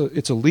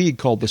 it's a league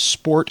called the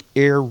Sport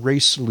Air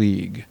Race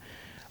League,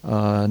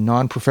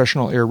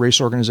 non-professional air race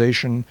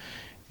organization.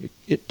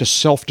 It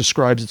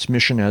self-describes its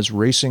mission as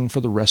racing for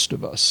the rest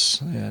of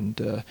us.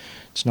 And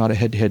it's not a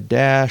head-to-head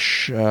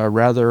dash.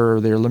 Rather,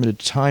 they're limited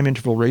time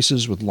interval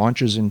races with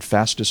launches in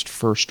fastest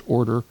first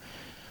order.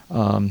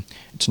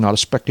 It's not a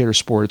spectator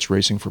sport. It's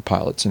racing for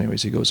pilots.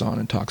 Anyways, he goes on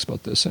and talks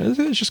about this. And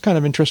it's just kind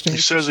of interesting. He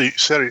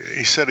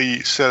set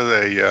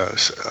a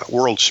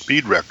world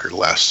speed record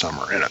last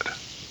summer in it.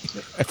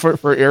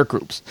 For air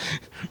coupes.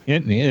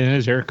 In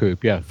his air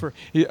coupe, yeah. For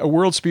a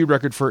world speed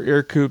record for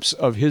air coupes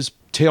of his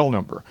tail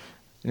number.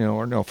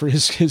 For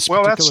his.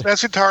 Well,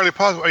 that's entirely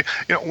possible.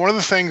 One of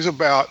the things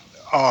about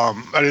I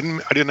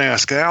didn't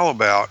ask Al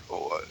about.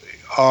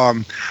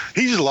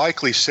 He's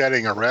likely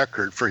setting a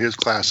record for his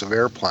class of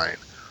airplane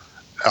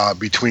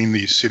between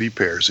these city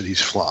pairs that he's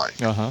flying.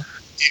 Uh-huh.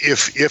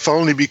 If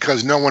only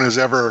because no one has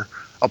ever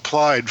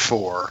applied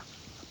for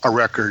a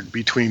record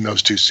between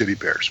those 2 city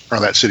pairs or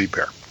that city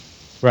pair.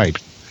 Right.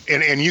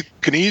 And you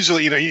can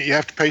easily, you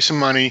have to pay some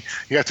money,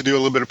 you have to do a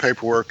little bit of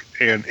paperwork,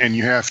 and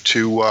you have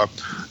to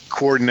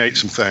coordinate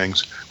some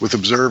things with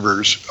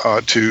observers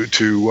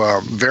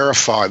to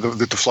verify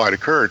that the flight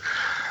occurred.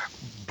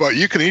 But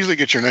you can easily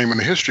get your name in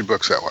the history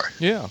books that way.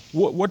 Yeah.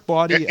 What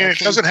body? And it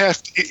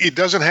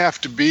doesn't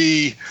have to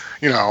be,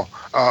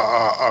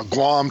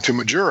 Guam to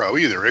Majuro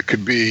either. It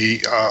could be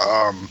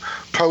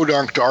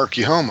Podunk to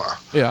Archihoma.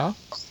 Yeah.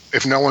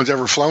 If no one's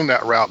ever flown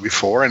that route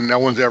before, and no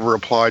one's ever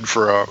applied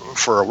for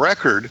a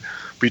record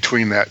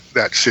between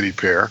that city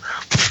pair,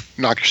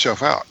 knock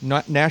yourself out.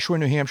 Not Nashua,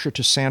 New Hampshire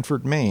to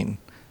Sanford, Maine.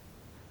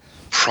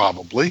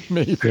 Probably.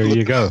 Maybe. There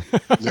you go.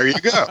 There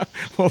you go.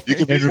 Well, you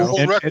can be a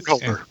world record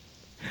holder.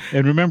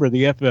 And remember,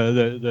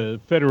 the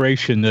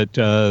federation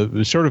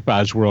that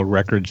certifies world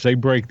records, they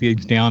break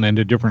these down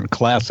into different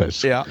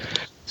classes. Yeah.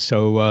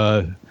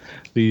 So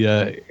the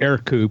air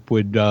coupe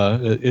would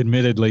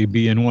admittedly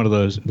be in one of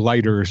those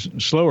lighter,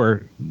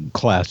 slower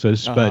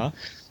classes, but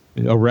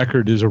a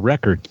record is a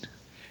record.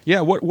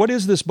 Yeah. What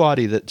is this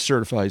body that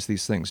certifies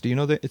these things? Do you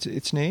know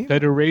its name?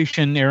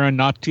 Fédération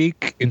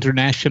Aéronautique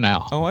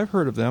Internationale. Oh, I've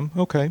heard of them.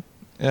 Okay.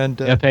 And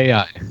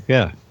FAI.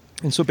 Yeah.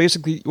 And so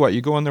basically,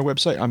 you go on their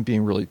website. I'm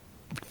being really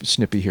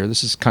snippy here.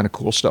 This is kind of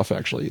cool stuff,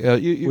 actually.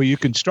 You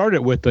can start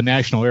it with the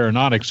National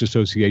Aeronautics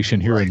Association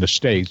here in the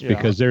States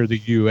because they're the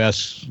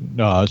U.S.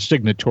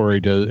 Signatory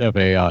to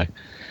FAI.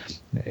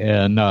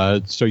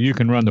 And so you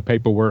can run the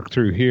paperwork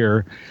through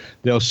here.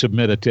 They'll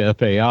submit it to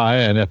FAI,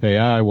 and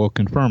FAI will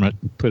confirm it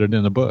and put it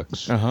in the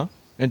books. Uh-huh.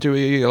 And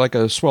to like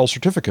a swell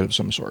certificate of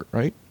some sort,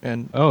 right?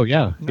 And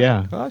yeah.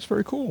 Oh, that's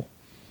very cool.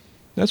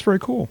 That's very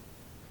cool.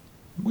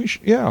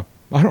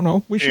 I don't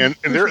know. We should.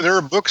 And there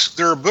are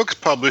books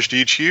published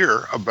each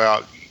year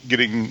about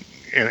getting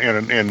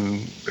and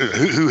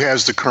who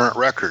has the current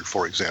record,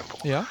 for example.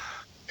 Yeah.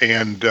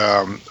 And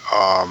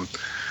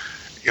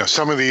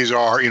some of these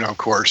are, of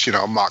course,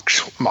 Mach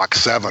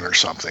 7 or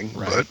something.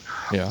 Right.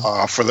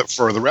 But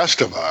for the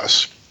rest of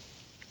us,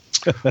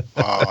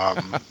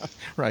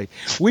 right.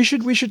 We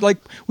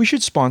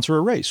should sponsor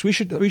a race. We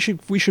should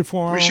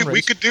form our own race.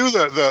 We could do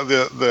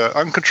the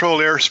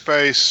uncontrolled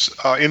airspace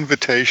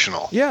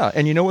invitational. Yeah,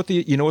 and you know what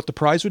the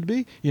prize would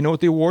be? You know what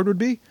the award would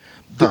be?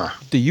 The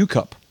U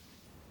Cup.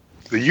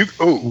 Okay,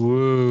 all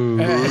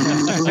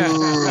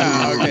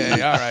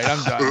right,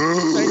 I'm done.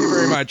 Thank you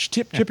very much.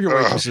 Tip your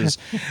waitresses.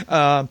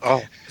 Man.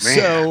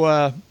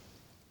 So,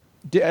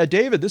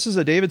 David, this is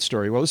a David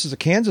story. Well, this is a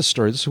Kansas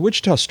story. This is a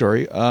Wichita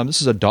story.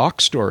 This is a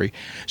Doc story.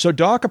 So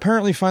Doc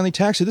apparently finally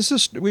taxied.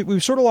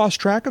 We've sort of lost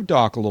track of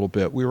Doc a little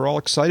bit. We were all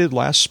excited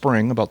last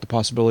spring about the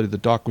possibility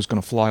that Doc was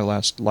going to fly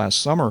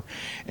last summer,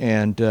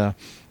 and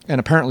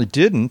apparently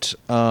didn't.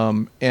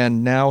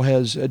 And now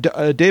has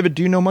David.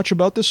 Do you know much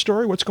about this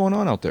story? What's going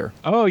on out there?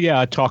 Oh yeah,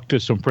 I talked to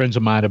some friends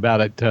of mine about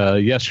it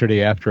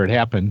yesterday after it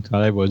happened.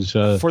 I was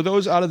for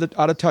those out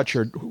of touch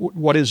here.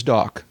 What is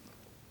Doc?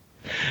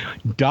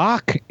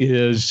 Doc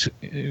is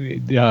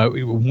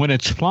when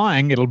it's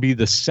flying, it'll be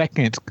the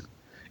second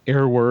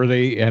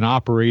airworthy and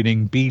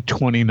operating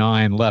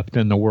B-29 left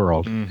in the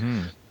world.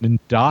 Mm-hmm. And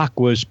Doc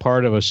was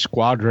part of a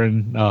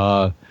squadron,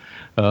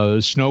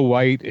 Snow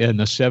White and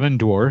the Seven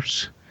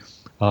Dwarfs.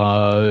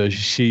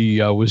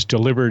 She was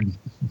delivered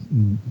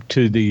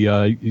to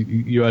the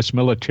U.S.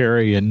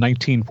 military in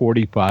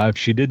 1945.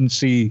 She didn't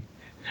see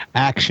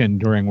action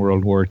during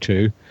World War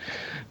II.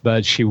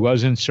 But she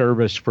was in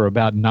service for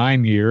about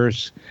 9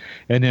 years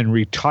and then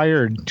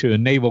retired to a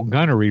naval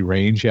gunnery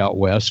range out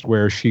west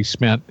where she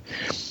spent,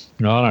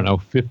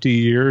 50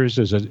 years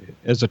as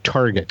a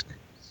target.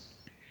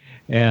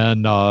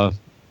 And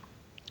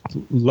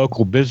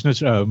local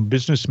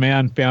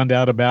businessman found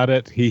out about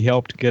it. He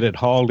helped get it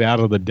hauled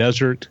out of the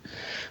desert.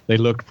 They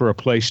looked for a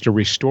place to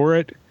restore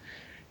it.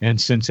 And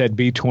since that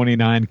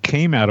B-29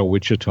 came out of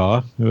Wichita,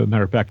 as a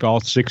matter of fact, all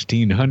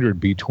 1,600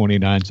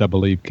 B-29s, I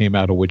believe, came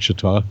out of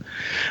Wichita,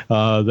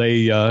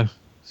 they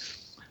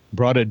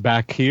brought it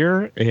back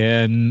here,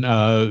 and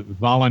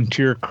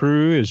volunteer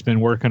crew has been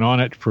working on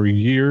it for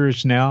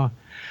years now.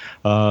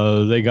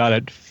 They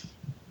got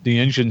the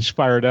engines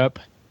fired up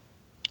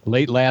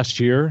late last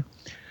year.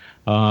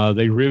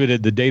 They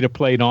riveted the data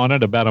plate on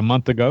it about a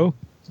month ago.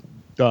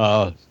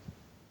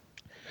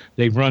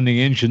 They've run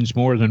the engines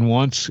more than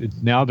once.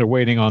 Now they're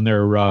waiting on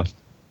their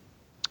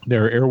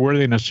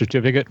airworthiness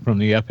certificate from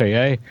the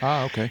FAA.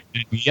 Ah, okay.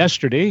 And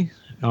yesterday,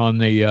 on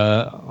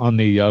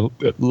the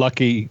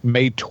lucky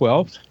May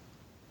 12th,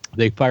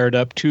 they fired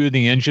up 2 of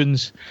the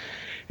engines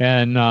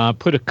and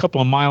put a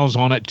couple of miles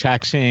on it,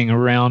 taxiing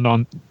around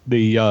on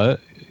the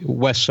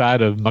west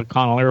side of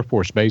McConnell Air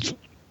Force Base.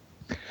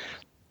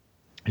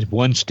 It's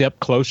one step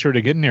closer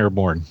to getting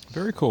airborne.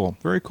 Very cool.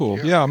 Very cool.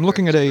 Yeah, I'm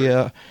looking at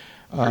a.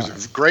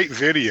 There's a great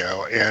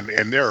video,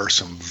 and there are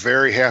some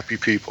very happy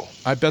people.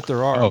 I bet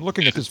there are. I'm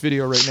looking at this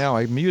video right now.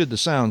 I muted the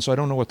sound, so I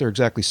don't know what they're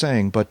exactly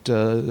saying. But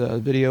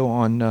video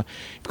on, if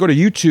you go to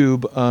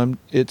YouTube,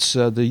 it's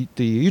the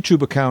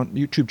YouTube account,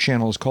 YouTube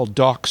channel is called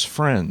Doc's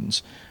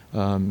Friends,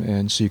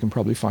 and so you can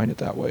probably find it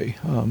that way.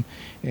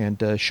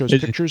 And shows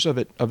pictures of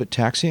it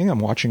taxiing. I'm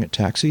watching it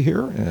taxi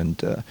here,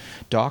 and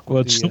Doc.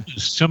 Well,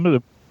 some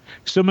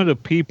of the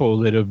people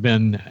that have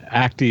been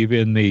active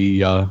in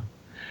the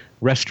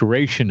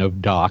restoration of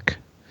Doc,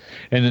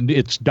 and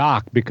it's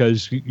Doc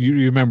because you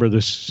remember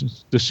the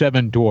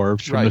Seven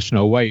Dwarfs from the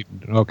Snow White,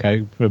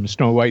 from the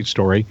Snow White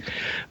story.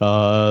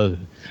 The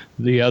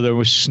other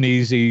was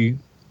Sneezy,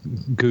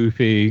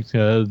 Goofy.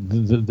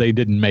 They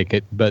didn't make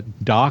it, but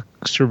Doc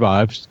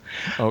survives.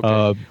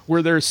 Okay.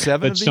 Were there 7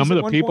 of these? But some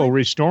of the people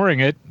restoring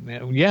it,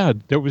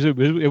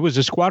 it was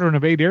a squadron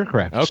of 8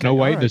 aircraft. Okay, Snow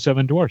White and the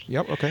Seven Dwarfs.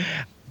 Yep. Okay.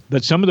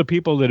 But some of the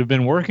people that have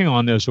been working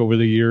on this over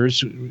the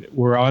years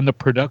were on the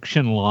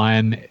production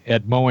line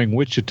at Boeing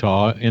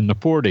Wichita in the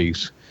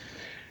 40s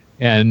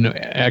and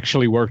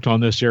actually worked on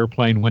this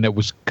airplane when it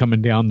was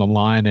coming down the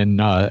line in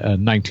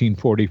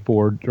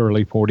 1944,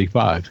 early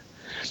 45.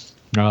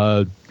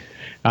 I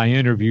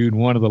interviewed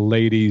one of the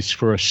ladies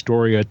for a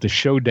story at the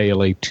Show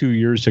Daily 2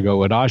 years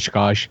ago at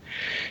Oshkosh,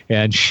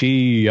 and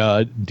she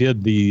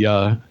did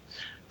the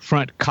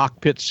front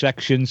cockpit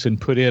sections and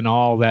put in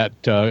all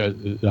that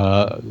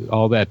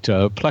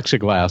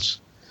plexiglass.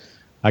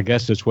 I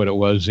guess that's what it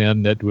was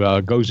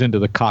that goes into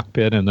the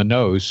cockpit and the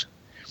nose.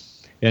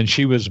 And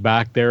she was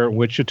back there at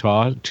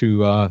Wichita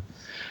to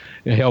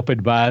help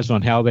advise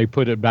on how they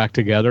put it back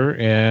together.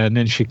 And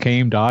then she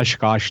came to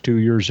Oshkosh 2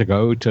 years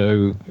ago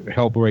to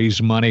help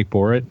raise money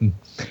for it.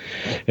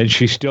 And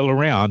she's still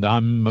around.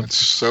 That's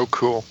so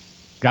cool.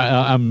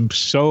 I'm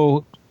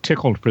so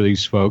tickled for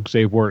these folks.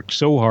 They've worked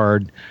so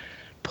hard,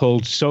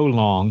 pulled so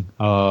long.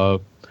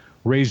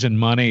 Raising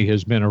money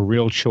has been a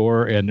real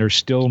chore, and there's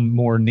still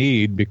more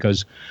need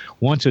because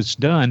once it's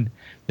done,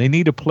 they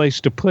need a place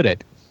to put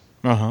it.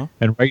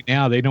 And right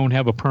now they don't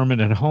have a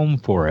permanent home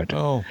for it.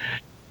 Oh.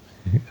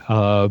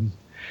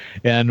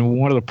 And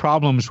one of the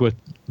problems with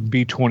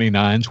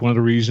B-29s, one of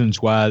the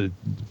reasons why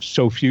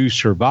so few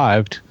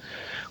survived,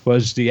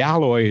 was the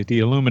alloy, the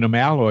aluminum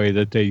alloy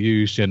that they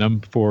used in them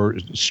for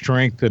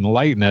strength and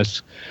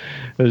lightness,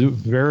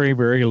 very,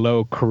 very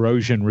low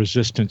corrosion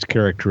resistance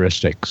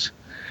characteristics.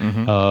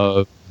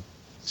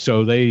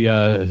 So they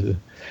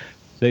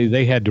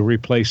had to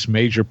replace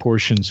major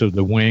portions of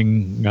the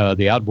wing,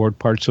 the outboard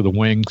parts of the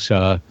wings.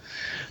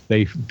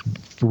 They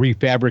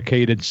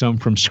refabricated some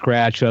from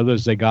scratch.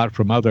 Others they got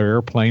from other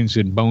airplanes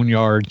in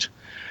boneyards.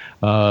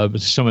 But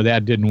some of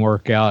that didn't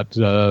work out.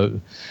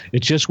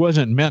 It just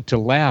wasn't meant to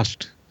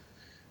last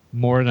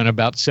more than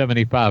about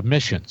 75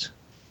 missions.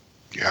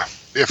 Yeah,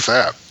 if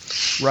that.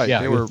 Right.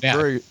 Yeah, they were that.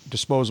 very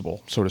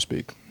disposable, so to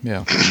speak.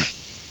 Yeah.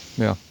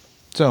 Yeah.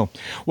 So,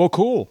 well,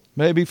 cool.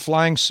 Maybe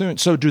flying soon.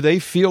 So, do they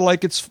feel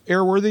like it's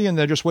airworthy, and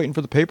they're just waiting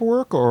for the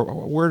paperwork, or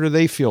where do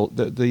they feel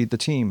the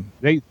team?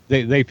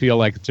 They feel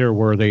like it's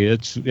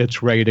airworthy.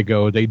 It's ready to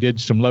go. They did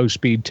some low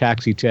speed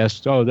taxi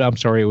tests. Oh, I'm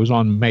sorry, it was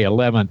on May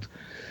 11th,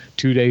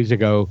 2 days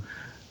ago.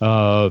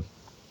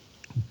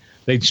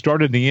 They'd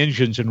started the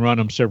engines and run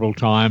them several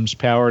times,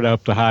 powered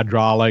up the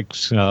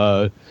hydraulics,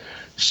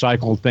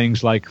 cycled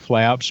things like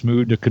flaps,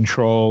 moved the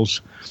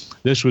controls.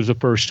 This was the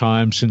first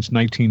time since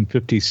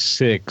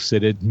 1956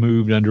 that it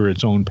moved under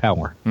its own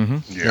power.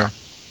 Yeah.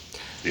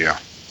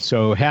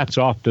 So hats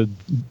off to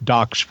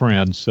Doc's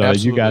friends. You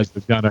Absolutely. guys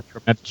have done a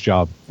tremendous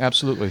job.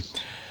 Absolutely.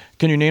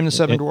 Can you name the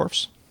seven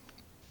dwarfs?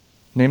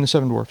 Name the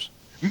seven dwarfs.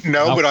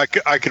 No, but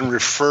I can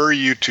refer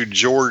you to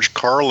George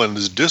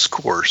Carlin's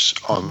discourse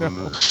on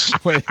this.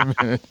 Wait a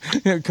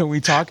minute. Can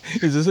we talk?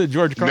 Is this a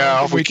George Carlin?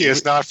 No, we can't.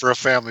 It's not for a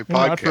family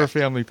podcast. Not for a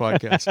family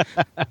podcast.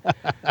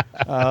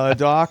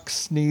 Doc,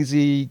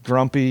 Sneezy,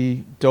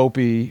 Grumpy,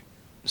 Dopey,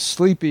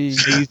 Sleepy,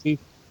 Sneezy,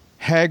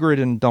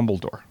 Hagrid, and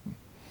Dumbledore.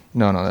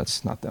 No,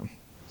 that's not them.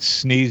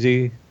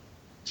 Sneezy,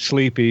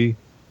 Sleepy.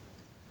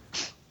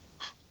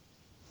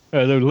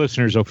 The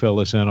listeners will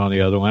fill us in on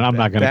the other one. I'm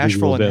not going to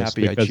Bashful Google and this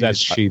Happy. because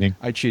that's cheating.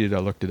 I cheated. I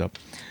looked it up.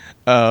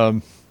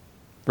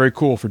 Very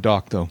cool for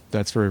Doc, though.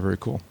 That's very, very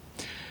cool.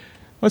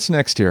 What's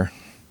next here?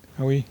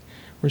 We're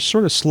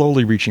sort of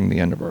slowly reaching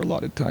the end of our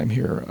allotted time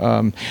here.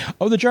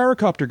 The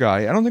gyrocopter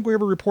guy. I don't think we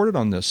ever reported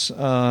on this.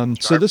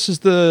 So this is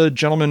the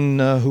gentleman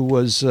who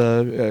was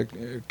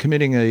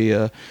committing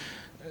a...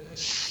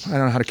 I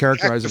don't know how to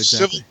characterize it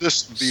exactly.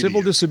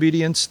 Civil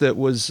disobedience that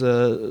was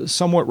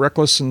somewhat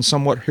reckless and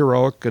somewhat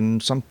heroic,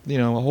 and a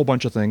whole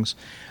bunch of things.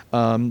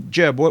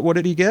 Jeb, what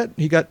did he get?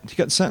 He got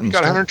sentenced. He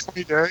got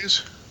 120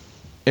 days.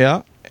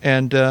 Yeah,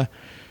 and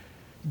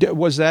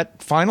was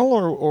that final,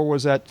 or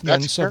was that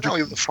then That's subject?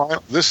 apparently the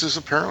final. This is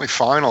apparently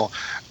final,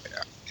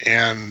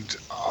 and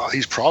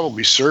he's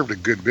probably served a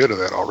good bit of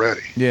that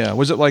already. Yeah,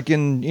 was it like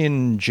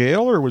in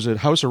jail, or was it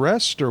house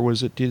arrest, or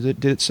was it?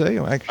 Did it say?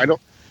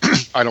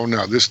 I don't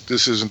know.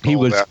 This isn't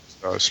that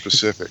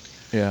specific.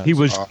 Yeah, He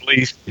was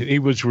released. He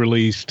was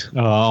released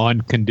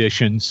on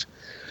conditions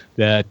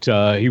that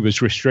he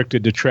was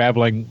restricted to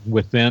traveling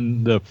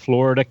within the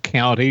Florida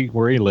county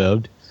where he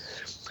lived,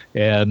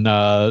 and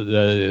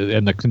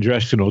the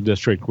congressional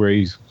district where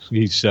he's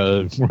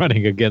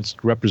running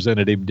against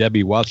Representative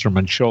Debbie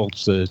Wasserman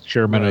Schultz, the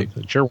chairman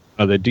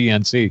of the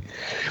DNC.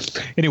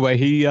 Anyway,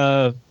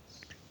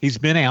 he's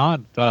been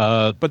out,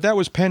 but that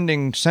was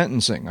pending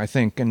sentencing, I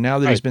think. And now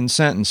that he's been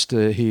sentenced,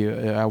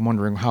 I'm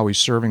wondering how he's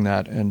serving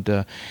that.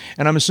 And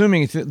I'm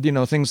assuming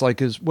things like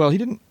he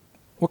didn't.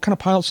 What kind of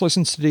pilot's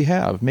license did he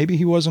have? Maybe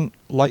he wasn't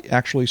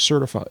actually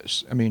certified.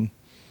 I mean,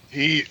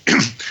 I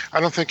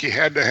don't think he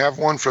had to have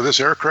one for this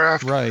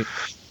aircraft, right?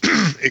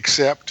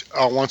 Except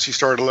once he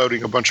started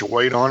loading a bunch of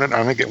weight on it,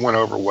 I think it went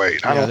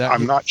overweight.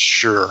 I'm not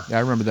sure. Yeah,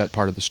 I remember that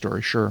part of the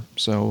story. Sure.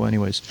 So,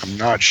 anyways, I'm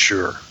not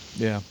sure.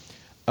 Yeah.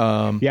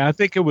 I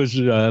think it was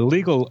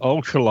legal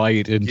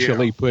ultralight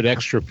until he put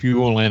extra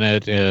fuel in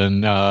it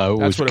and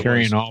was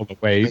carrying all the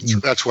weight.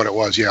 That's what it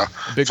was. Yeah,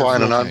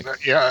 flying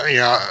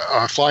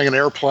flying an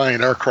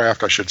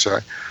aircraft, I should say,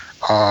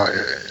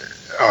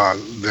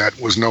 that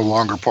was no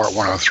longer Part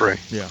 103.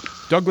 Yeah,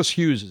 Douglas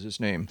Hughes is his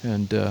name,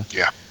 and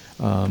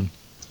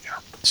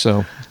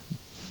So,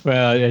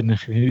 well, and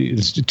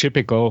it's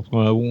typical.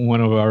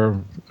 One of our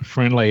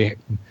friendly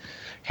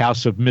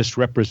House of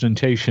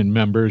Misrepresentation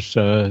members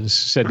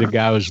said the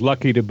guy was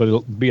lucky to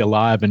be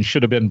alive and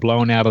should have been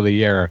blown out of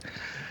the air.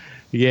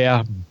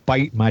 Yeah,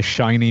 bite my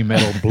shiny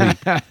metal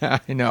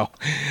bleep. I know.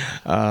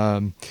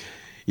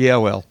 Yeah,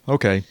 well,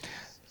 okay.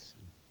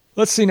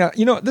 Let's see now.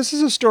 This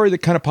is a story that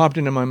kind of popped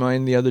into my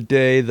mind the other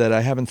day that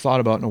I haven't thought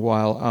about in a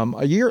while.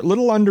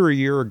 Little under a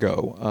year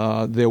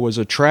ago, there was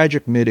a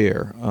tragic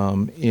midair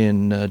down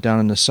in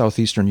the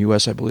southeastern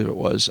U.S., I believe it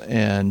was,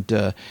 and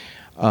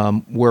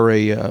where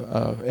a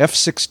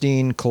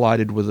F-16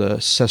 collided with a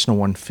Cessna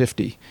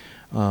 150.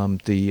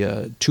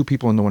 The two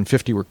people in the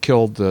 150 were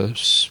killed. The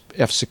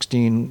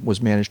F-16 was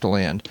managed to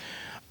land.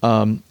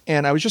 And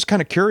I was just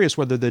kind of curious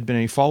whether there'd been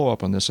any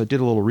follow-up on this. I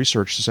did a little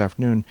research this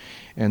afternoon,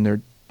 and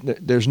there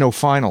there's no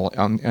final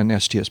on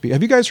STSB.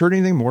 Have you guys heard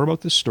anything more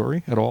about this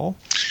story at all?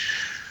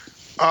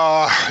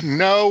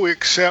 No,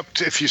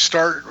 except if you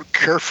start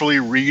carefully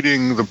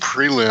reading the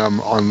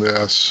prelim on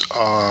this,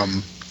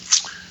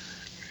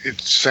 it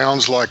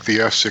sounds like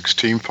the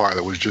F-16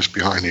 pilot was just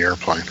behind the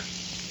airplane.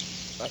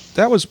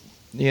 That was,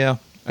 yeah.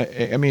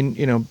 I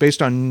mean,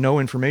 based on no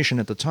information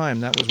at the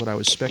time, that was what I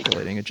was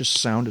speculating. It just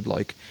sounded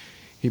like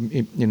he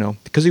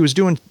because he was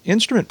doing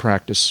instrument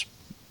practice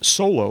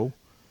solo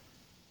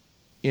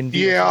in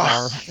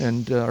VFR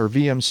and or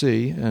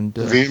VMC and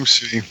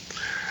VMC.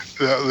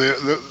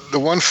 The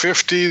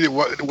 150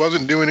 that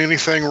wasn't doing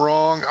anything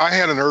wrong. I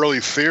had an early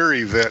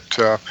theory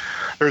that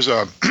there's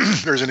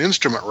an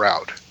instrument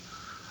route,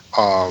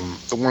 one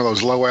of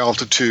those low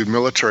altitude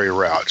military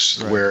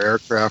routes where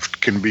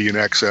aircraft can be in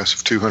excess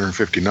of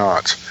 250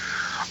 knots,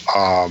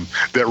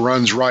 that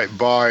runs right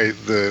by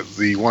the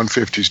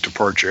 150's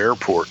departure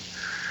airport,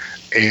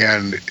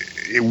 and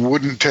it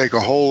wouldn't take a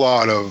whole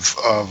lot of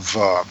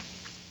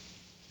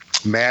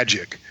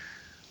magic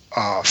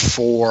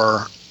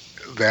for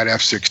that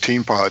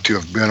F-16 pilot to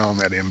have been on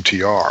that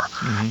MTR.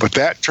 Mm-hmm. But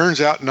that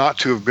turns out not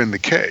to have been the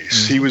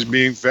case. Mm-hmm. He was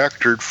being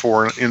vectored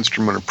for an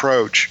instrument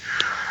approach,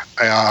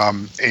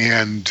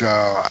 and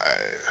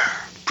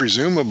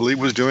presumably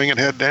was doing it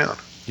head down.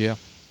 Yeah.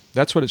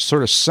 That's what it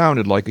sort of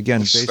sounded like,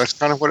 again. That's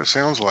kind of what it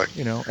sounds like.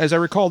 As I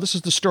recall, this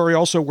is the story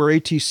also where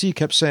ATC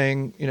kept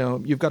saying,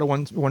 you've got a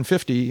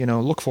 150,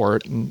 look for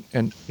it.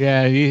 And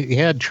yeah, he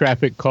had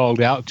traffic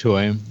called out to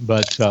him,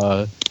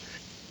 but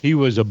he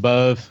was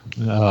above,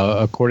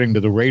 according to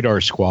the radar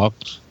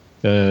squawks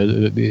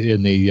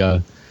in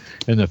the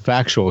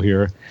factual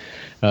here.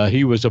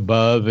 He was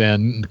above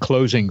and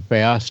closing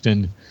fast,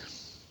 and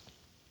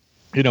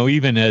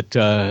even at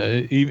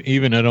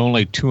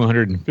only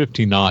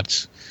 250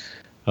 knots,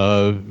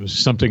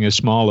 something as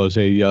small as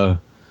a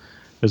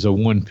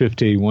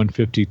 150,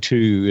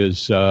 152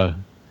 is,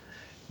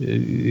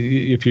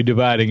 if you're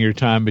dividing your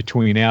time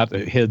between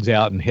heads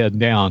out and head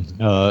down,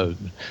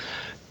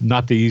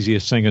 not the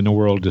easiest thing in the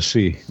world to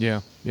see.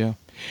 Yeah, yeah.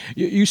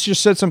 You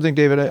just said something,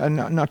 David.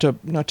 Not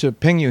to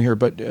ping you here,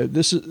 but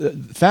this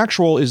is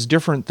factual is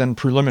different than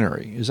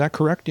preliminary. Is that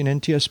correct in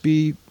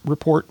NTSB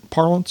report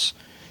parlance?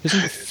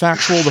 Isn't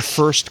factual the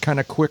first kind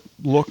of quick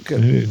look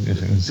at the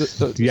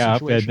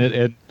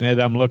situation?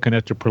 and I'm looking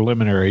at the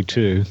preliminary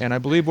too. And I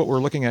believe what we're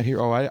looking at here.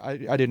 Oh,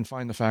 I didn't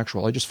find the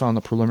factual. I just found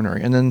the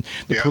preliminary, and then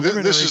the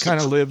preliminary kind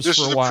of lives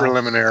for a while. This is the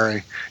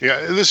preliminary.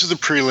 Yeah, this is the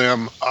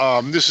prelim.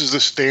 This is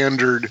the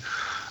standard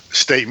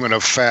statement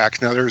of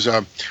fact. Now, there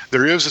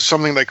is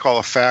something they call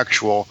a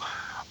factual,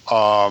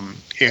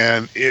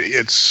 and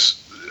it's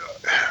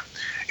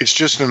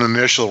just an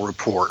initial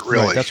report,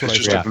 really. Right, that's what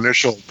it's just an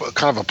initial,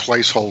 kind of a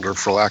placeholder,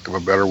 for lack of a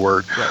better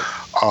word.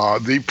 Right.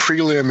 The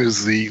prelim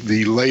is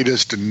the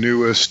latest and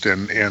newest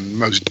and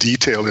most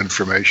detailed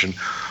information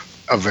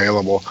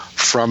available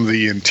from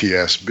the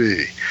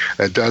NTSB.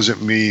 That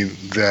doesn't mean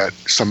that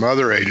some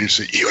other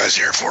agency, U.S.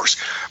 Air Force,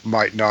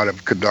 might not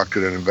have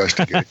conducted an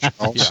investigation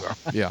also.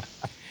 Yeah.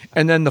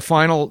 And then the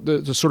final,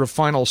 the sort of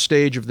final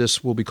stage of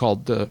this will be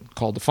called the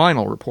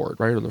final report,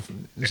 right? At the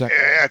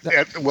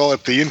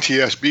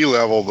NTSB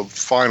level, the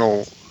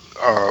final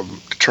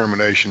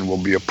determination will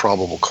be a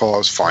probable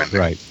cause finding.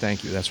 Right.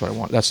 Thank you. That's what I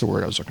want. That's the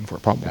word I was looking for.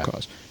 Probable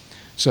cause.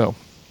 So,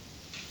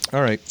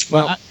 all right.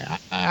 Well,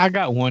 I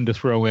got one to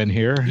throw in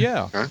here.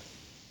 Yeah.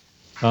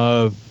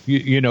 Okay.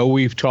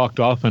 We've talked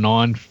off and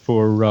on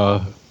for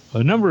a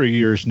number of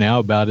years now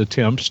about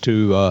attempts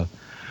to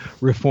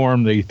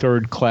reform the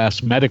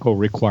third-class medical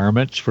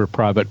requirements for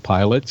private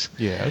pilots.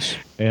 Yes.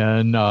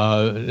 And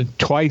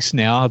twice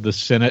now the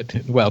Senate,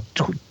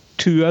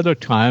 two other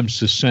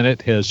times the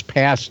Senate has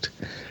passed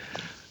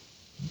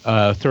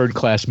a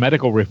third-class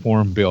medical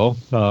reform bill,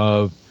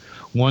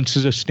 once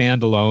as a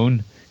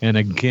standalone and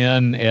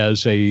again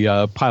as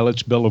a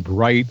Pilot's Bill of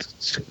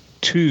Rights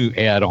 2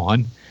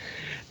 add-on.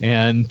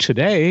 And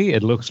today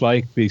it looks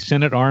like the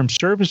Senate Armed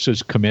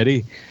Services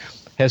Committee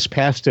has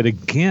passed it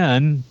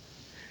again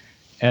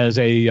as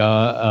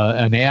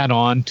an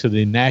add-on to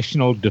the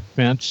National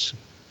Defense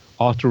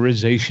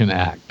Authorization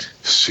Act.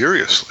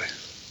 Seriously.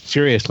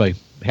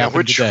 Now,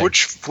 which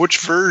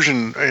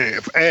version?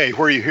 A,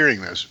 where are you hearing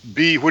this?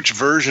 B, which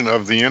version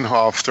of the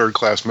Inhofe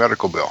third-class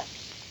medical bill?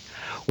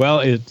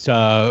 Well, it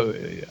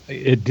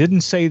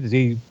didn't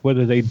say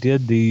whether they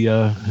did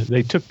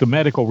they took the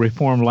medical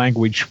reform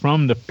language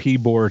from the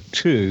PBOR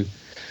 2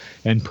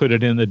 and put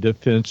it in the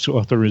Defense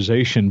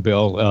Authorization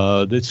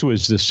Bill. This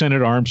was the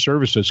Senate Armed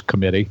Services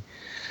Committee.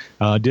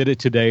 Did it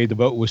today. The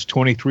vote was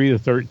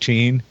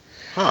 23-13.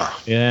 Huh.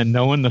 And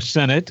knowing the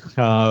Senate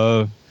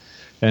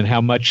and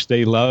how much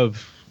they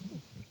love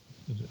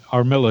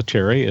our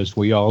military, as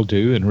we all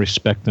do, and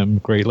respect them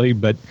greatly,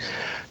 but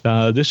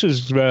this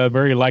is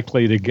very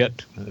likely to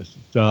get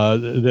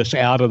this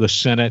out of the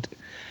Senate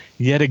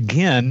yet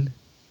again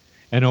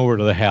and over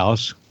to the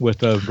House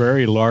with a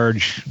very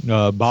large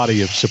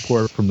body of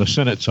support from the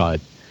Senate side.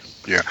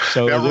 Yeah.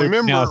 So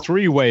there's now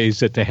three ways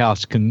that the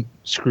House can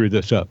screw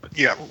this up.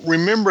 Yeah.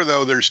 Remember,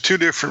 though, there's two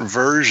different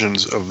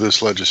versions of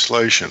this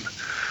legislation.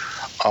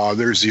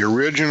 There's the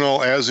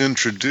original as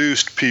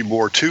introduced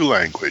PBOR 2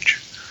 language,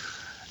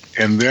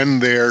 and then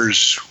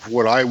there's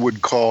what I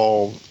would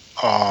call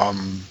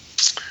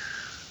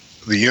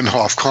the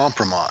Inhofe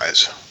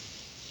Compromise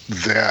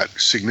that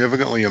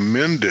significantly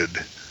amended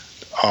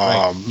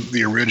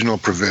the original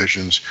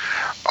provisions.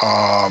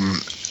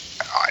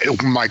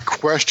 My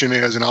question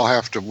is, and we'll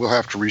have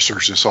to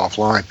research this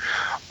offline,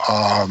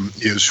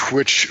 is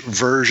which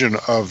version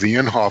of the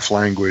Inhofe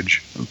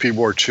language,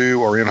 PBOR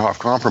 2 or Inhofe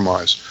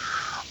Compromise,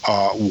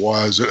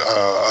 was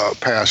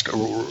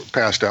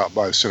passed out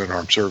by the Senate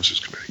Armed Services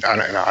Committee?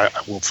 And I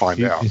will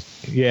find out.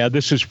 Yeah,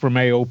 this is from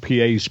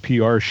AOPA's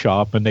PR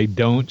shop, and they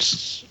don't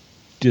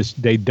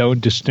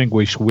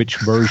distinguish which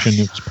version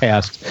it's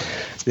passed.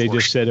 They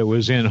just said it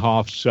was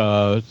Inhofe's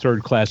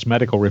third-class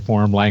medical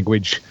reform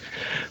language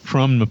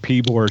from the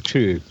PBOR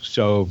 2.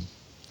 So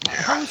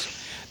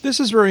this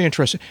is very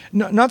interesting.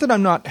 Not that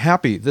I'm not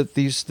happy that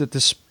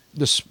this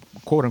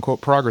quote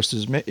unquote progress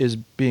is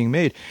being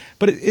made,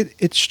 but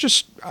it's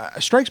just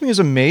strikes me as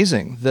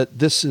amazing that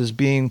this is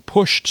being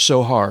pushed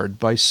so hard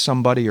by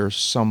somebody or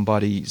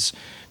somebody's.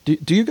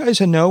 Do you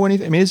guys know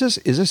anything? I mean, is this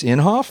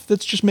Inhofe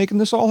that's just making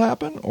this all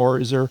happen, or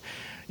is there?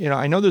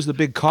 I know there's the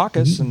big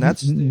caucus, and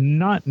that's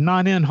not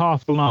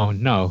Inhofe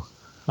alone. No,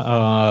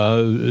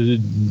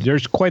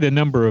 there's quite a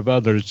number of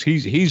others.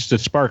 He's the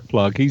spark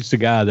plug. He's the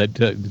guy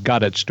that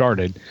got it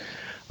started.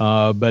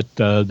 But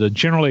the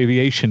General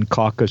Aviation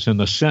Caucus in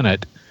the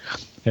Senate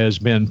has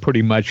been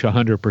pretty much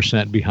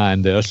 100%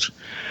 behind this,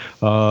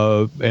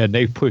 and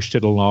they've pushed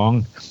it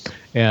along.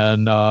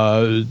 And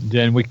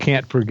then we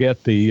can't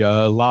forget the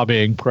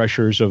lobbying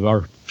pressures of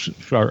our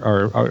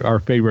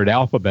favorite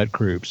alphabet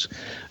groups,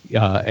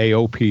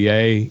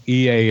 AOPA,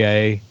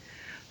 EAA,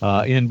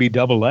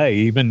 NBAA,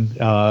 even,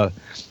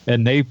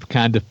 and they've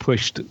kind of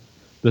pushed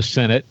the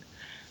Senate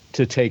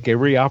to take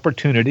every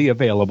opportunity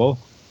available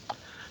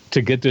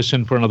to get this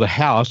in front of the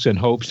House in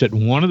hopes that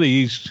one of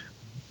these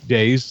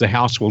days the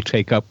House will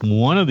take up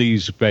one of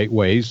these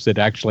ways that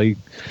actually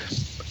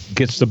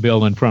gets the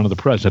bill in front of the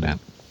president.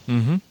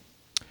 Mm-hmm.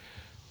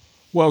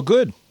 Well,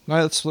 good.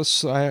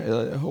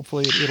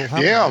 Hopefully it'll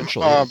happen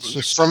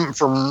eventually.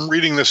 From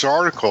reading this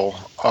article,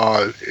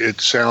 it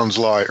sounds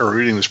like, or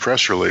reading this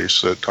press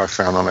release that I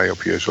found on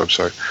AOPA's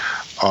website,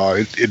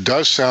 it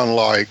does sound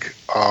like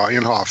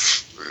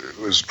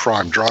Inhofe was the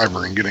prime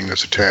driver in getting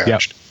this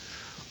attached. Yep.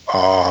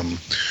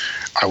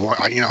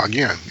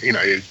 Again,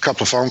 a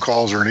couple of phone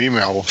calls or an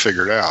email, we'll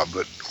figure it out,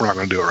 but we're not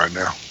going to do it right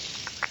now.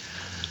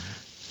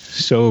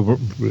 So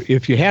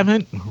if you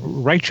haven't,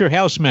 write your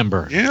House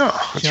member. Yeah,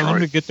 that's Tell them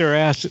to get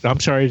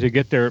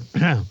their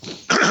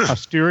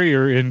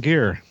posterior in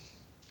gear.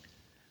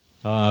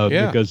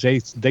 Because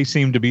they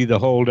seem to be the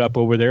holdup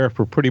over there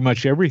for pretty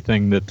much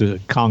everything that the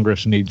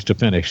Congress needs to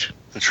finish.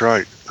 That's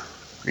right.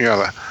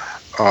 Yeah.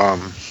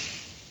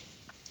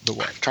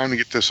 Time to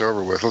get this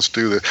over with. Let's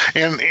do this.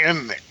 And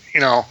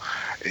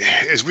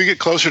as we get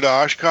closer to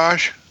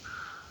Oshkosh,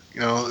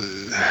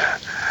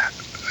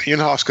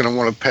 Inhofe's going to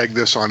want to peg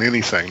this on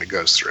anything that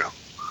goes through.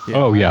 Yeah.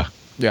 Oh, yeah.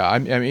 Yeah, I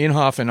mean,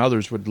 Inhofe and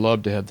others would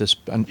love to have this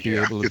be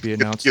able to be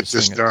announced get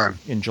this done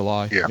in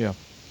July. Yeah,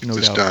 no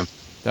doubt. Done.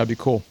 That'd be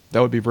cool. That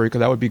would be very good.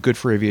 That would be good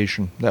for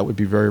aviation. That would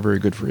be very, very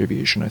good for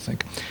aviation, I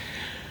think.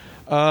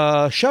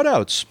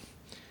 Shout-outs.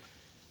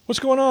 What's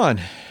going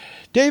on?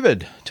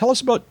 David, tell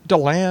us about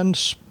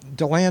DeLand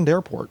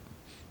Airport.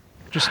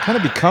 Just kind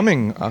of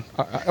becoming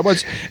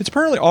it's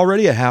apparently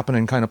already a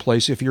happening kind of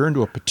place if you're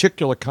into a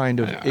particular kind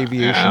of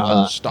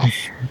aviation stuff.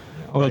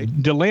 Well,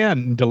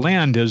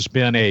 DeLand has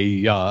been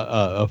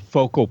a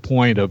focal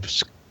point of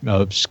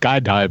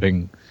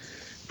skydiving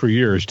for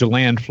years.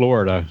 DeLand,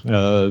 Florida,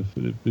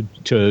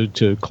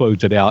 to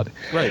close it out.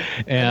 Right,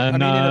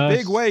 and I mean, in a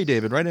big way,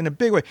 David. Right, in a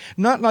big way.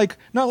 Not like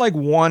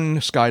one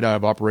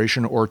skydive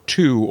operation or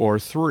two or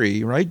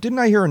three. Right? Didn't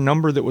I hear a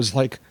number that was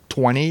like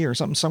 20 or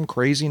something? Some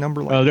crazy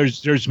number like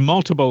that? There's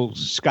multiple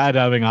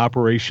skydiving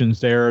operations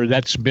there.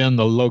 That's been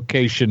the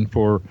location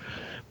for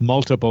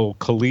multiple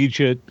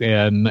collegiate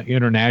and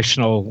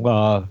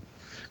international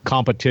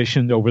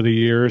competition over the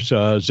years.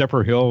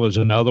 Zephyrhill is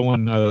another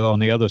one on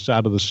the other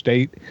side of the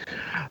state.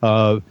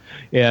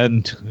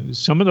 And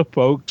some of the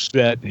folks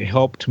that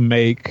helped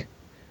make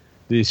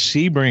the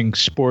Sebring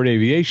Sport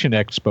Aviation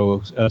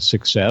Expo a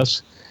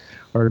success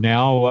are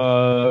now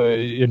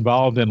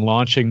involved in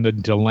launching the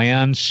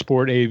DeLand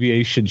Sport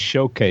Aviation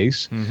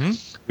Showcase,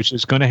 which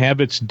is going to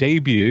have its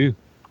debut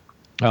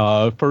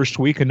first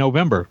week in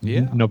November.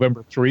 Yeah.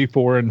 November 3,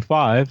 4, and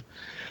 5.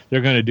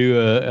 They're going to do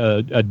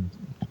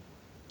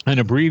an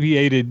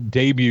abbreviated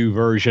debut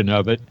version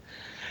of it,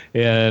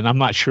 and I'm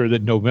not sure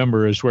that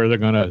November is where they're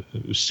going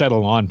to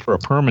settle on for a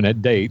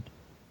permanent date.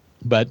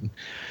 But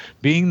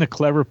being the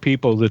clever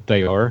people that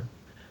they are,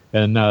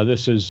 and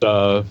this is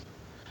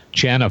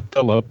Jana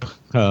Phillip,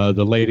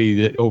 the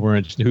lady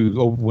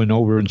who went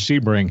over in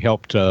Sebring,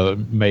 helped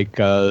make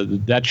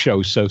that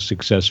show so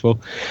successful.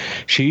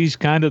 She's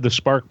kind of the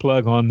spark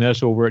plug on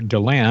this over at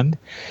DeLand.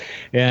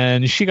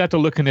 And she got to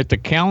looking at the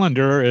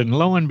calendar, and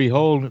lo and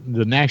behold,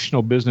 the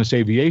National Business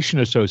Aviation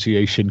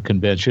Association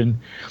convention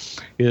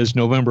is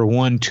November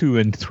 1, 2,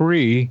 and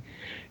 3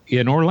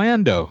 in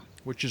Orlando.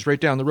 Which is right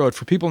down the road.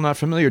 For people not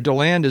familiar,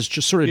 DeLand is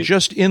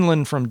just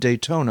inland from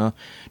Daytona,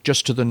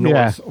 just to the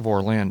north of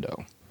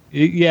Orlando.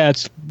 Yeah,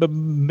 it's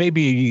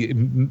maybe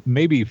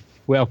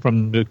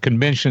from the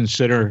convention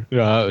center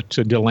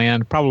to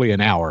DeLand, probably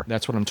an hour.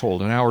 That's what I'm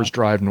told. An hour's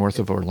drive north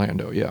of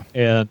Orlando, yeah.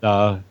 And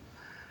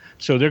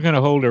so they're going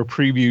to hold their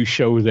preview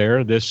show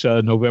there this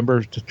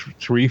November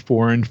 3,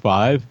 4, and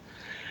 5.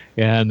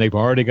 And they've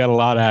already got a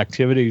lot of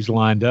activities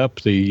lined up.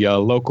 The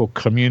local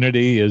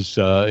community is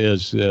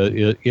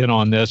in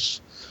on this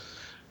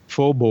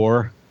full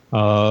bore.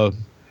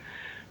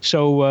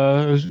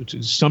 So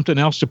something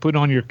else to put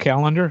on your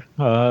calendar.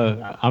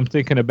 I'm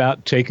thinking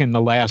about taking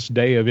the last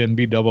day of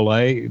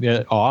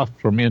NBAA off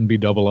from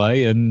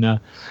NBAA and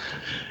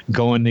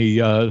going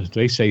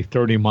they say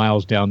 30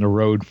 miles down the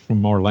road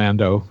from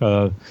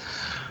Orlando.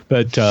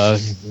 But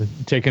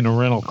taking a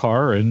rental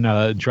car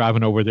and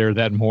driving over there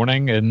that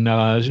morning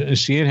and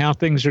seeing how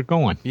things are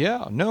going.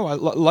 Yeah, no.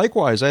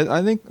 Likewise,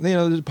 I think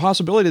there's a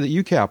possibility that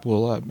UCAP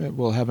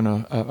will have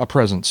a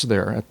presence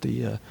there at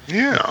the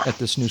at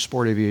this new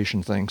sport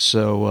aviation thing.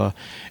 So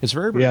it's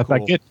very, very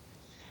cool.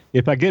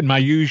 If I get my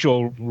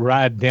usual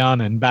ride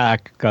down and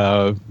back,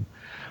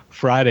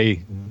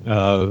 Friday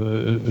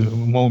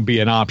won't be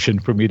an option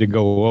for me to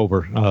go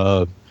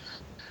over.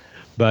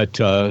 But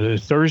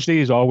Thursday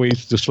is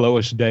always the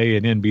slowest day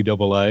in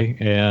NBAA,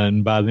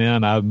 and by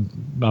then I'm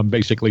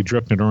basically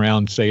drifting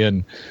around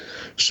saying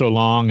so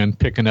long and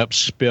picking up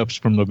spiffs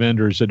from the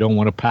vendors that don't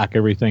want to pack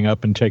everything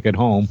up and take it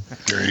home.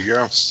 There you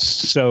go.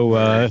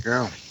 So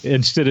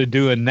instead of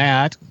doing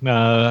that,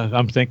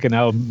 I'm thinking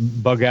I'll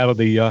bug out of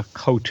the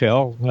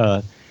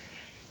hotel,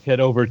 head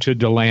over to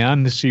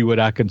DeLand to see what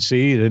I can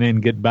see, and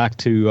then get back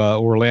to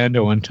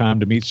Orlando in time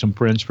to meet some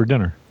friends for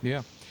dinner.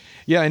 Yeah.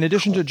 Yeah, in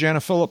addition to Jana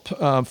Phillip,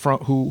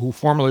 who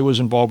formerly was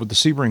involved with the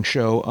Sebring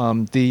show,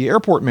 the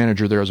airport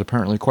manager there is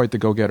apparently quite the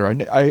go-getter.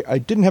 I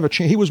didn't have a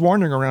chance. He was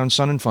wandering around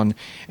Sun and Fun,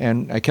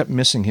 and I kept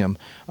missing him.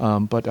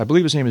 But I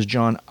believe his name is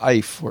John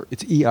Eiff, or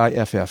it's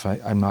E-I-F-F.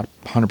 I'm not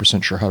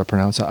 100% sure how to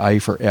pronounce it,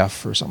 Eiff or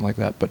F or something like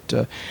that. But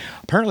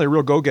apparently a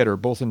real go-getter,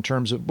 both in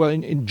terms of,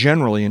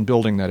 generally in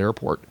building that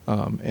airport.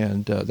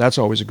 And that's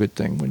always a good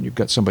thing when you've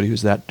got somebody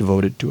who's that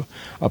devoted to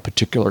a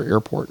particular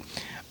airport.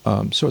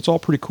 So it's all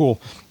pretty cool.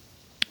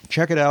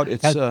 Check it out.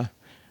 It's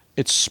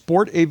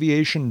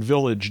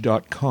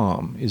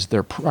sportaviationvillage.com is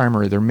their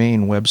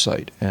main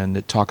website, and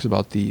it talks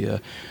about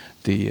the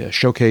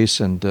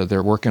showcase, and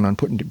they're working on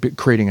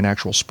creating an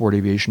actual sport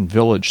aviation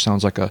village.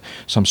 Sounds like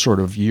some sort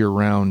of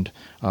year-round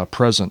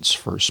presence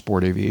for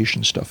sport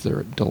aviation stuff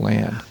there at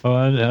DeLand. Well,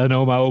 I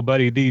know my old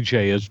buddy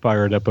DJ is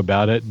fired up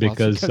about it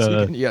because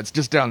it's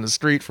just down the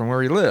street from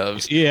where he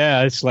lives.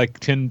 Yeah, it's like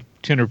 10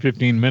 or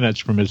 15 minutes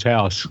from his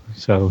house.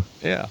 So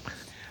yeah.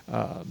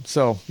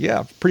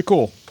 Pretty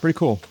cool. Pretty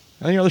cool.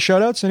 Any other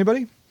shout-outs?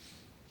 Anybody?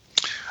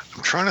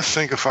 I'm trying to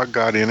think if I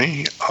got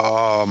any.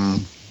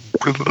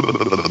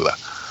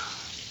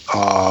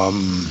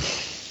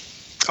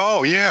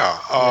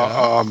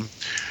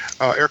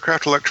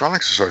 Aircraft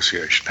Electronics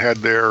Association had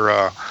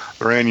their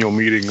annual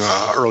meeting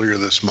earlier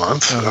this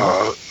month.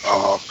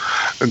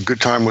 A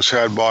good time was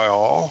had by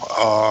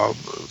all.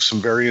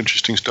 Some very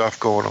interesting stuff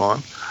going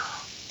on.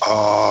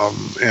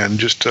 And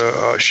just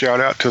a shout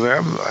out to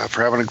them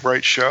for having a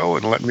great show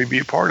and letting me be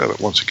a part of it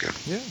once again.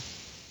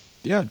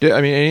 Yeah.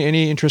 I mean,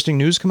 any interesting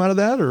news come out of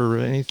that, or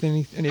anything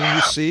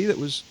you see that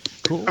was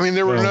cool? I mean,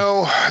 there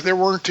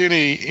weren't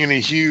any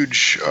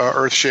huge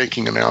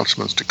earth-shaking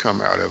announcements to come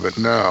out of it.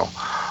 No,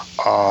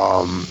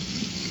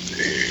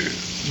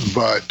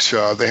 but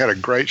they had a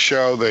great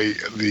show. The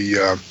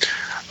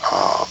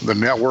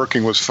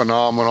networking was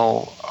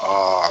phenomenal.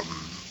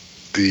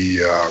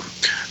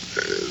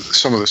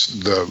 Some of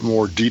the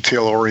more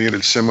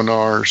detail-oriented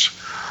seminars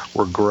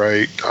were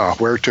great.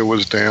 Huerta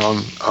was down,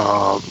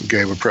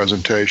 gave a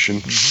presentation.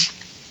 It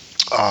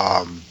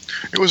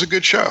was a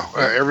good show.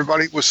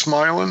 Everybody was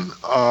smiling,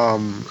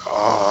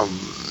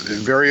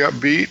 very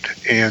upbeat,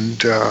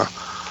 and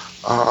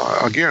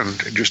again,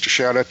 just a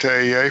shout out to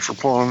AEA for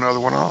pulling another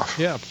one off.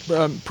 Yeah,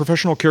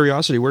 Professional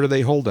Curiosity. Where do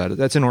they hold that?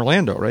 That's in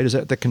Orlando, right? Is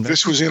that the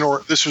convention?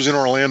 This was in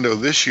Orlando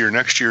this year.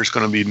 Next year is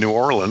going to be New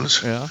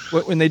Orleans. Yeah.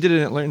 When they did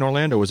it in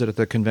Orlando, was it at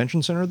the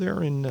convention center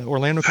there in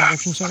Orlando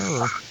Convention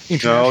Center, or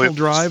International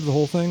Drive? The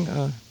whole thing.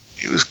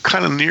 It was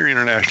kind of near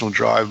International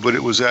Drive, but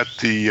it was at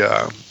the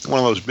one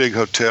of those big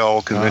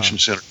hotel convention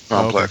center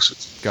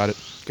complexes. Okay. Got it.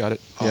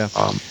 Yeah,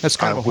 that's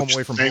kind of a home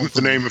away from home.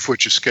 The name of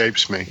which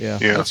escapes me. Yeah,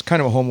 that's kind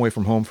of a home away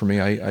from home for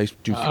me. I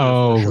do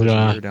shows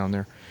a year down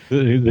there.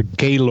 The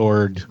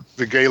Gaylord.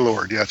 The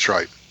Gaylord. Yeah, that's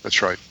right.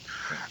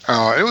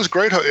 It was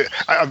great.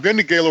 I've been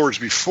to Gaylords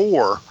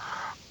before.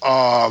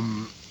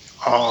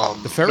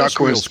 The Ferris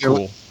wheel's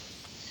cool.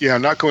 Yeah,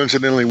 not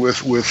coincidentally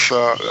with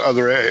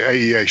other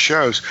AEA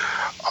shows.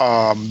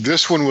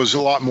 This one was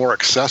a lot more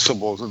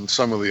accessible than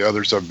some of the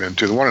others I've been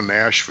to. The one in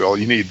Nashville,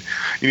 you need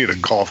a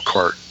golf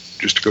cart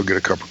just to go get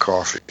a cup of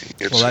coffee.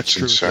 That's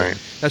true. Insane.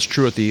 That's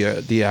true at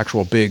the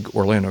actual big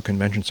Orlando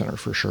Convention Center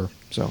for sure.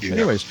 So,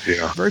 anyways,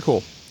 very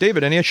cool.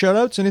 David, any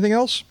shout-outs? Anything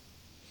else?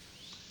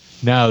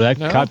 No,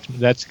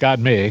 that's got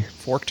me.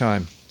 Fork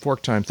time.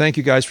 Thank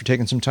you guys for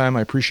taking some time.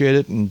 I appreciate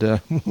it, and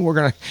we're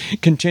going to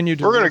continue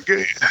to.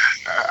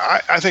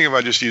 I think if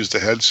I just used the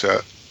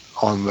headset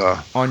on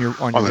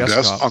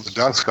the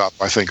desktop,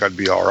 I think I'd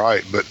be all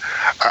right. But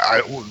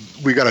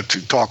we got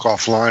to talk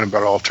offline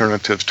about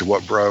alternatives to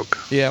what broke.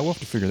 Yeah, we'll have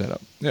to figure that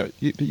out. Yeah,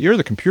 you're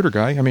the computer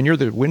guy. I mean, you're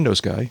the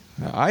Windows guy.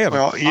 I have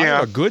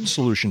a good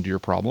solution to your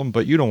problem,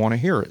 but you don't want to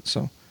hear it.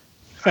 So.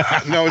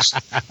 No,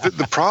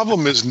 the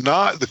problem is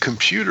not the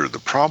computer. The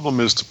problem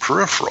is the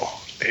peripheral.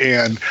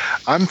 And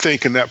I'm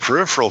thinking that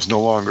peripheral is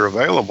no longer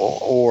available,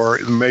 or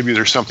maybe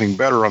there's something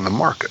better on the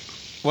market.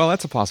 Well,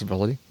 that's a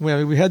possibility.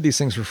 We had these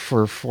things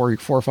for 4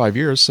 or 5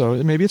 years, so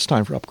maybe it's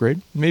time for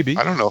upgrade. Maybe.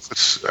 I don't know if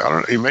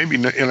it may be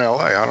in LA.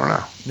 I don't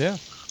know. Yeah.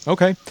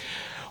 Okay.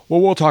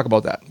 Well, we'll talk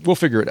about that. We'll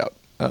figure it out.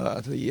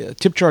 The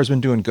tip jar has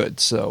been doing good,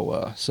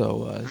 so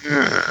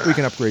we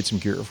can upgrade some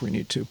gear if we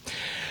need to.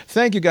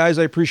 Thank you, guys.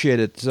 I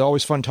appreciate it. It's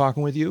always fun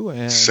talking with you.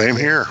 And same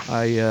here.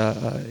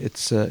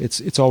 It's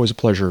always a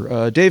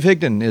pleasure. Dave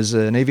Higdon is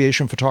an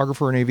aviation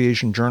photographer and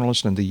aviation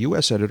journalist and the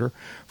U.S. editor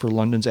for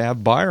London's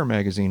Av Buyer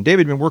magazine.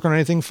 David, been working on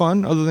anything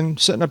fun other than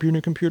setting up your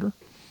new computer?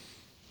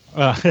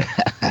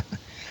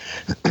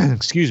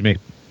 Excuse me.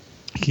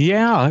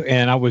 Yeah,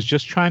 and I was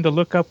just trying to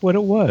look up what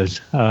it was.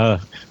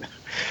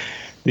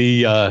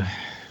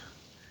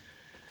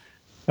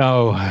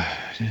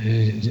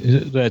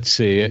 Let's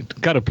see.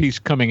 Got a piece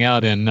coming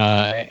out in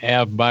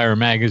Av Buyer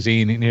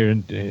magazine here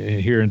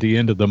at the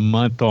end of the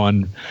month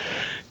on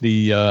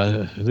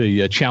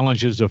the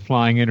challenges of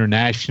flying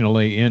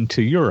internationally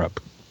into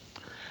Europe,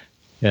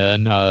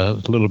 and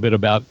a little bit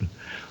about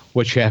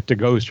what you have to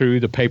go through,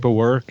 the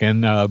paperwork,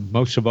 and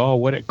most of all,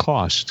 what it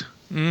costs.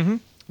 Mm-hmm.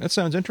 That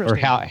sounds interesting. Or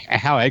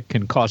how it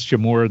can cost you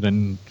more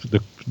than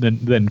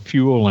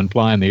fuel and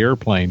flying the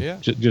airplane,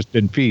 just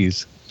in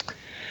fees.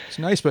 It's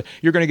nice, but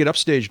you're going to get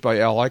upstaged by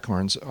Al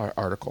Eichhorn's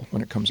article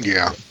when it comes out.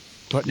 Yeah.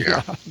 But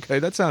okay,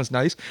 that sounds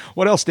nice.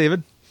 What else,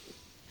 David?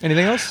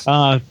 Anything else?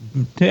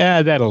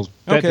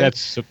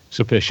 That's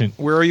sufficient.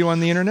 Where are you on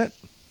the internet?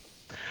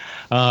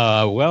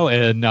 Well,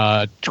 in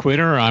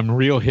Twitter, I'm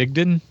Real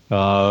Higdon.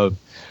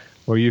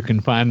 Or you can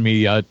find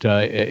me at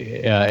aea.net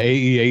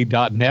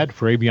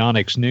for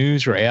avionics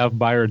news, or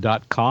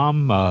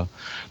avbuyer.com.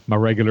 My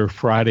regular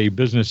Friday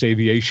business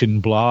aviation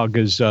blog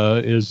is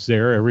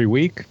there every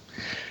week.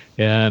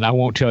 And I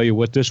won't tell you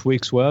what this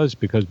week's was,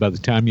 because by the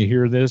time you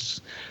hear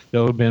this,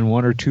 there'll have been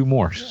one or two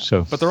more.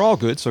 So, but they're all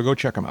good, so go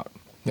check them out.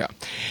 Yeah.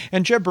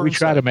 And Jeb Burnside. We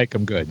try to make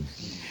them good.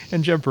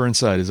 And Jeb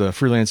Burnside is a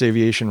freelance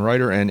aviation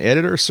writer and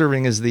editor,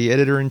 serving as the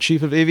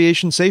editor-in-chief of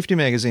Aviation Safety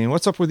magazine.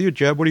 What's up with you,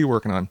 Jeb? What are you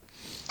working on?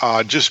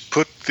 Just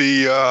put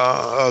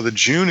the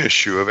June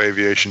issue of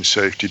Aviation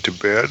Safety to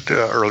bed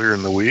earlier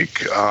in the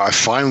week. I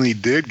finally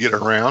did get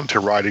around to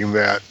writing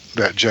that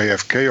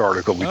JFK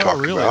article we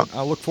talked about.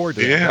 I'll look forward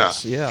to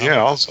that.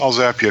 Yeah. I'll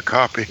zap you a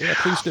copy. Yeah,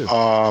 please do.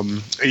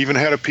 Even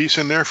had a piece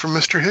in there from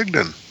Mr.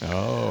 Higdon.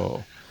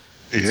 Oh.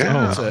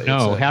 Yeah.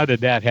 How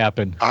did that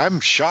happen? I'm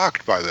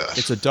shocked by this.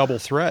 It's a double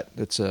threat.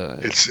 It's a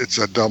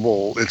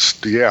double.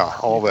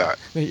 All that.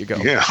 There you go.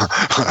 Yeah.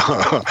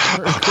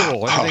 Very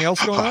cool. Anything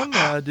else going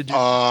on? Did you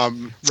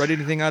write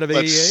anything out of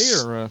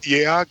AEA or?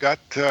 Yeah, I got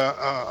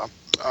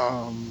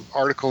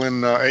article in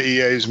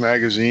AEA's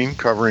magazine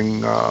covering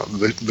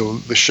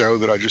the show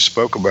that I just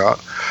spoke about.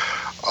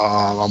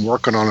 I'm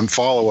working on a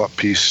follow-up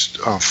piece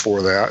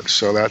for that,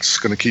 so that's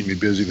going to keep me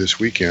busy this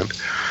weekend.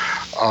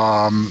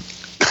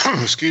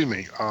 Excuse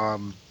me.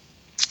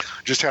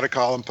 Just had a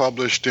column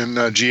published in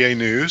GA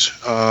News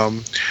on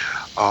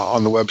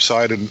the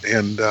website and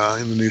in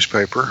the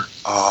newspaper.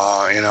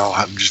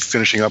 I'm just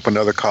finishing up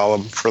another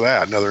column for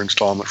that, another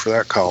installment for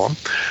that column.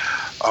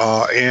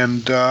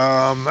 And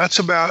that's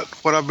about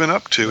what I've been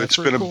up to. It's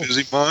been a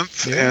busy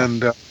month,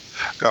 and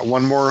got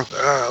one more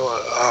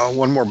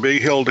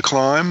big hill to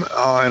climb,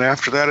 and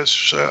after that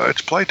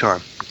it's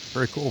playtime.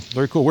 Very cool.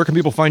 Very cool. Where can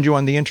people find you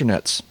on the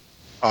internets?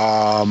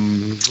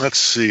 Let's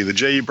see. The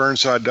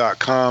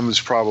jeburnside.com is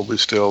probably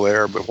still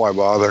there, but why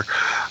bother?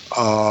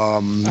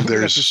 I'm going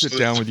to have to sit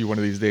down with you one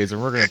of these days,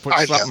 and we're going to put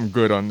something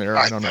good on there.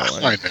 I don't know.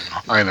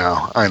 I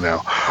know.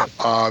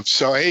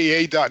 So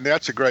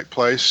AEA.net's a great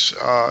place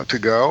to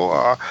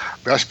go.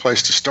 Best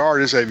place to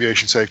start is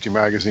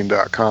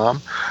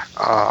aviationsafetymagazine.com.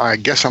 I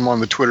guess I'm on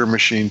the Twitter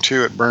machine,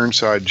 too, at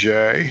Burnside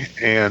J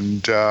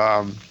and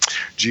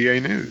GA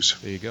News.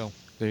 There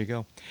you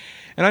go.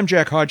 And I'm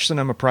Jack Hodgson.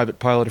 I'm a private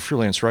pilot, a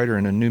freelance writer,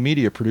 and a new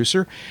media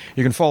producer.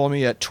 You can follow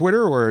me at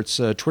Twitter, where it's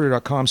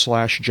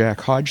twitter.com/Jack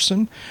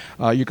Hodgson.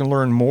 You can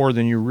learn more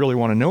than you really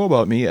want to know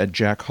about me at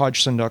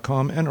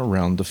jackhodgson.com and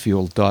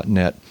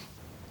aroundthefield.net.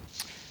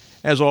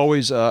 As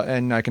always,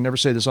 and I can never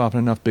say this often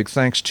enough, big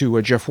thanks to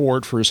Jeff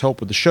Ward for his help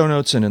with the show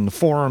notes and in the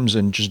forums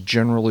and just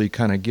generally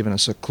kind of giving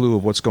us a clue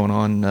of what's going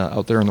on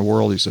out there in the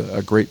world. He's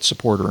a great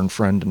supporter and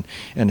friend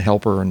and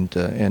helper and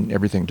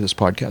everything to this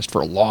podcast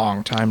for a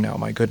long time now.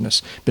 My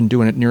goodness, been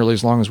doing it nearly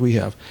as long as we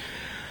have.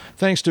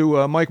 Thanks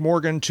to Mike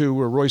Morgan,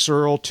 to Royce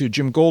Earl, to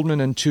Jim Goldman,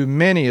 and to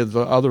many of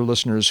the other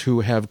listeners who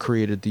have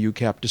created the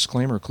UCAP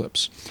disclaimer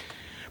clips.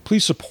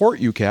 Please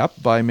support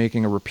UCAP by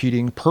making a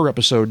repeating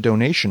per-episode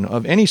donation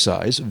of any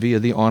size via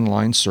the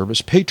online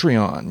service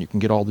Patreon. You can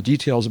get all the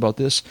details about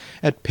this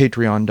at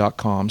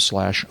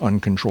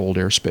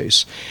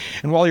patreon.com/uncontrolledairspace.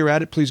 And while you're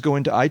at it, please go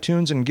into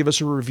iTunes and give us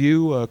a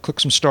review.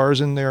 Click some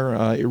stars in there.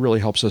 It really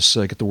helps us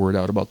get the word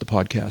out about the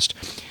podcast.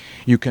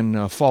 You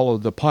can follow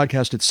the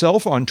podcast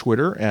itself on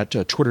Twitter at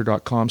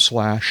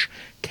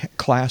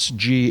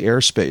twitter.com/ClassG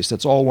Airspace.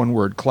 That's all one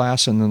word,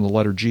 class, and then the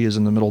letter G is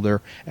in the middle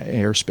there,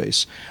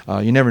 airspace.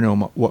 You never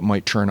know what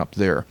might turn up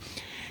there.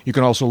 You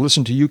can also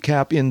listen to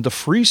UCAP in the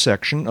free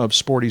section of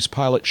Sporty's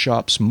Pilot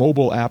Shop's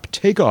mobile app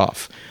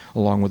Takeoff,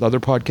 along with other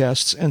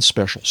podcasts and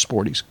special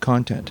Sporty's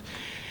content.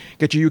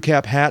 Get your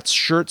UCAP hats,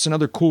 shirts, and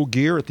other cool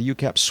gear at the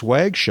UCAP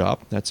swag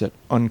shop. That's at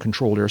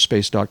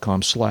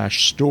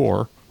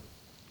uncontrolledairspace.com/store.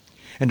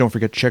 And don't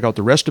forget to check out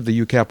the rest of the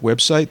UCAP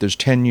website. There's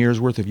 10 years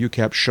worth of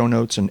UCAP show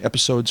notes and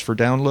episodes for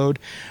download.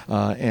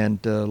 And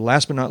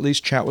last but not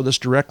least, chat with us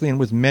directly and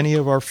with many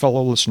of our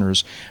fellow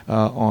listeners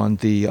on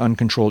the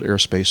Uncontrolled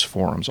Airspace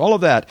forums. All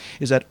of that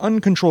is at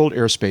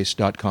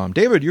uncontrolledairspace.com.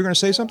 David, you're going to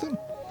say something?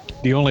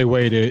 The only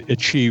way to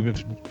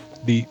achieve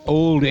the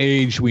old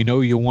age we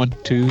know you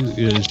want to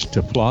is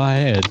to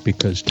fly,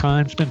 because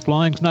time spent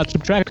flying is not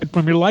subtracted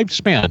from your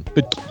lifespan.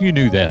 But you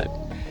knew that.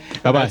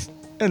 Bye-bye.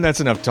 And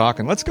that's enough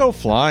talking. Let's go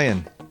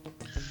flying.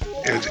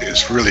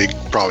 It's really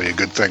probably a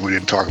good thing we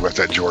didn't talk about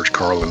that George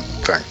Carlin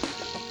thing.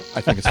 I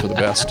think it's for the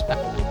best.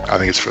 I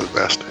think it's for the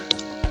best.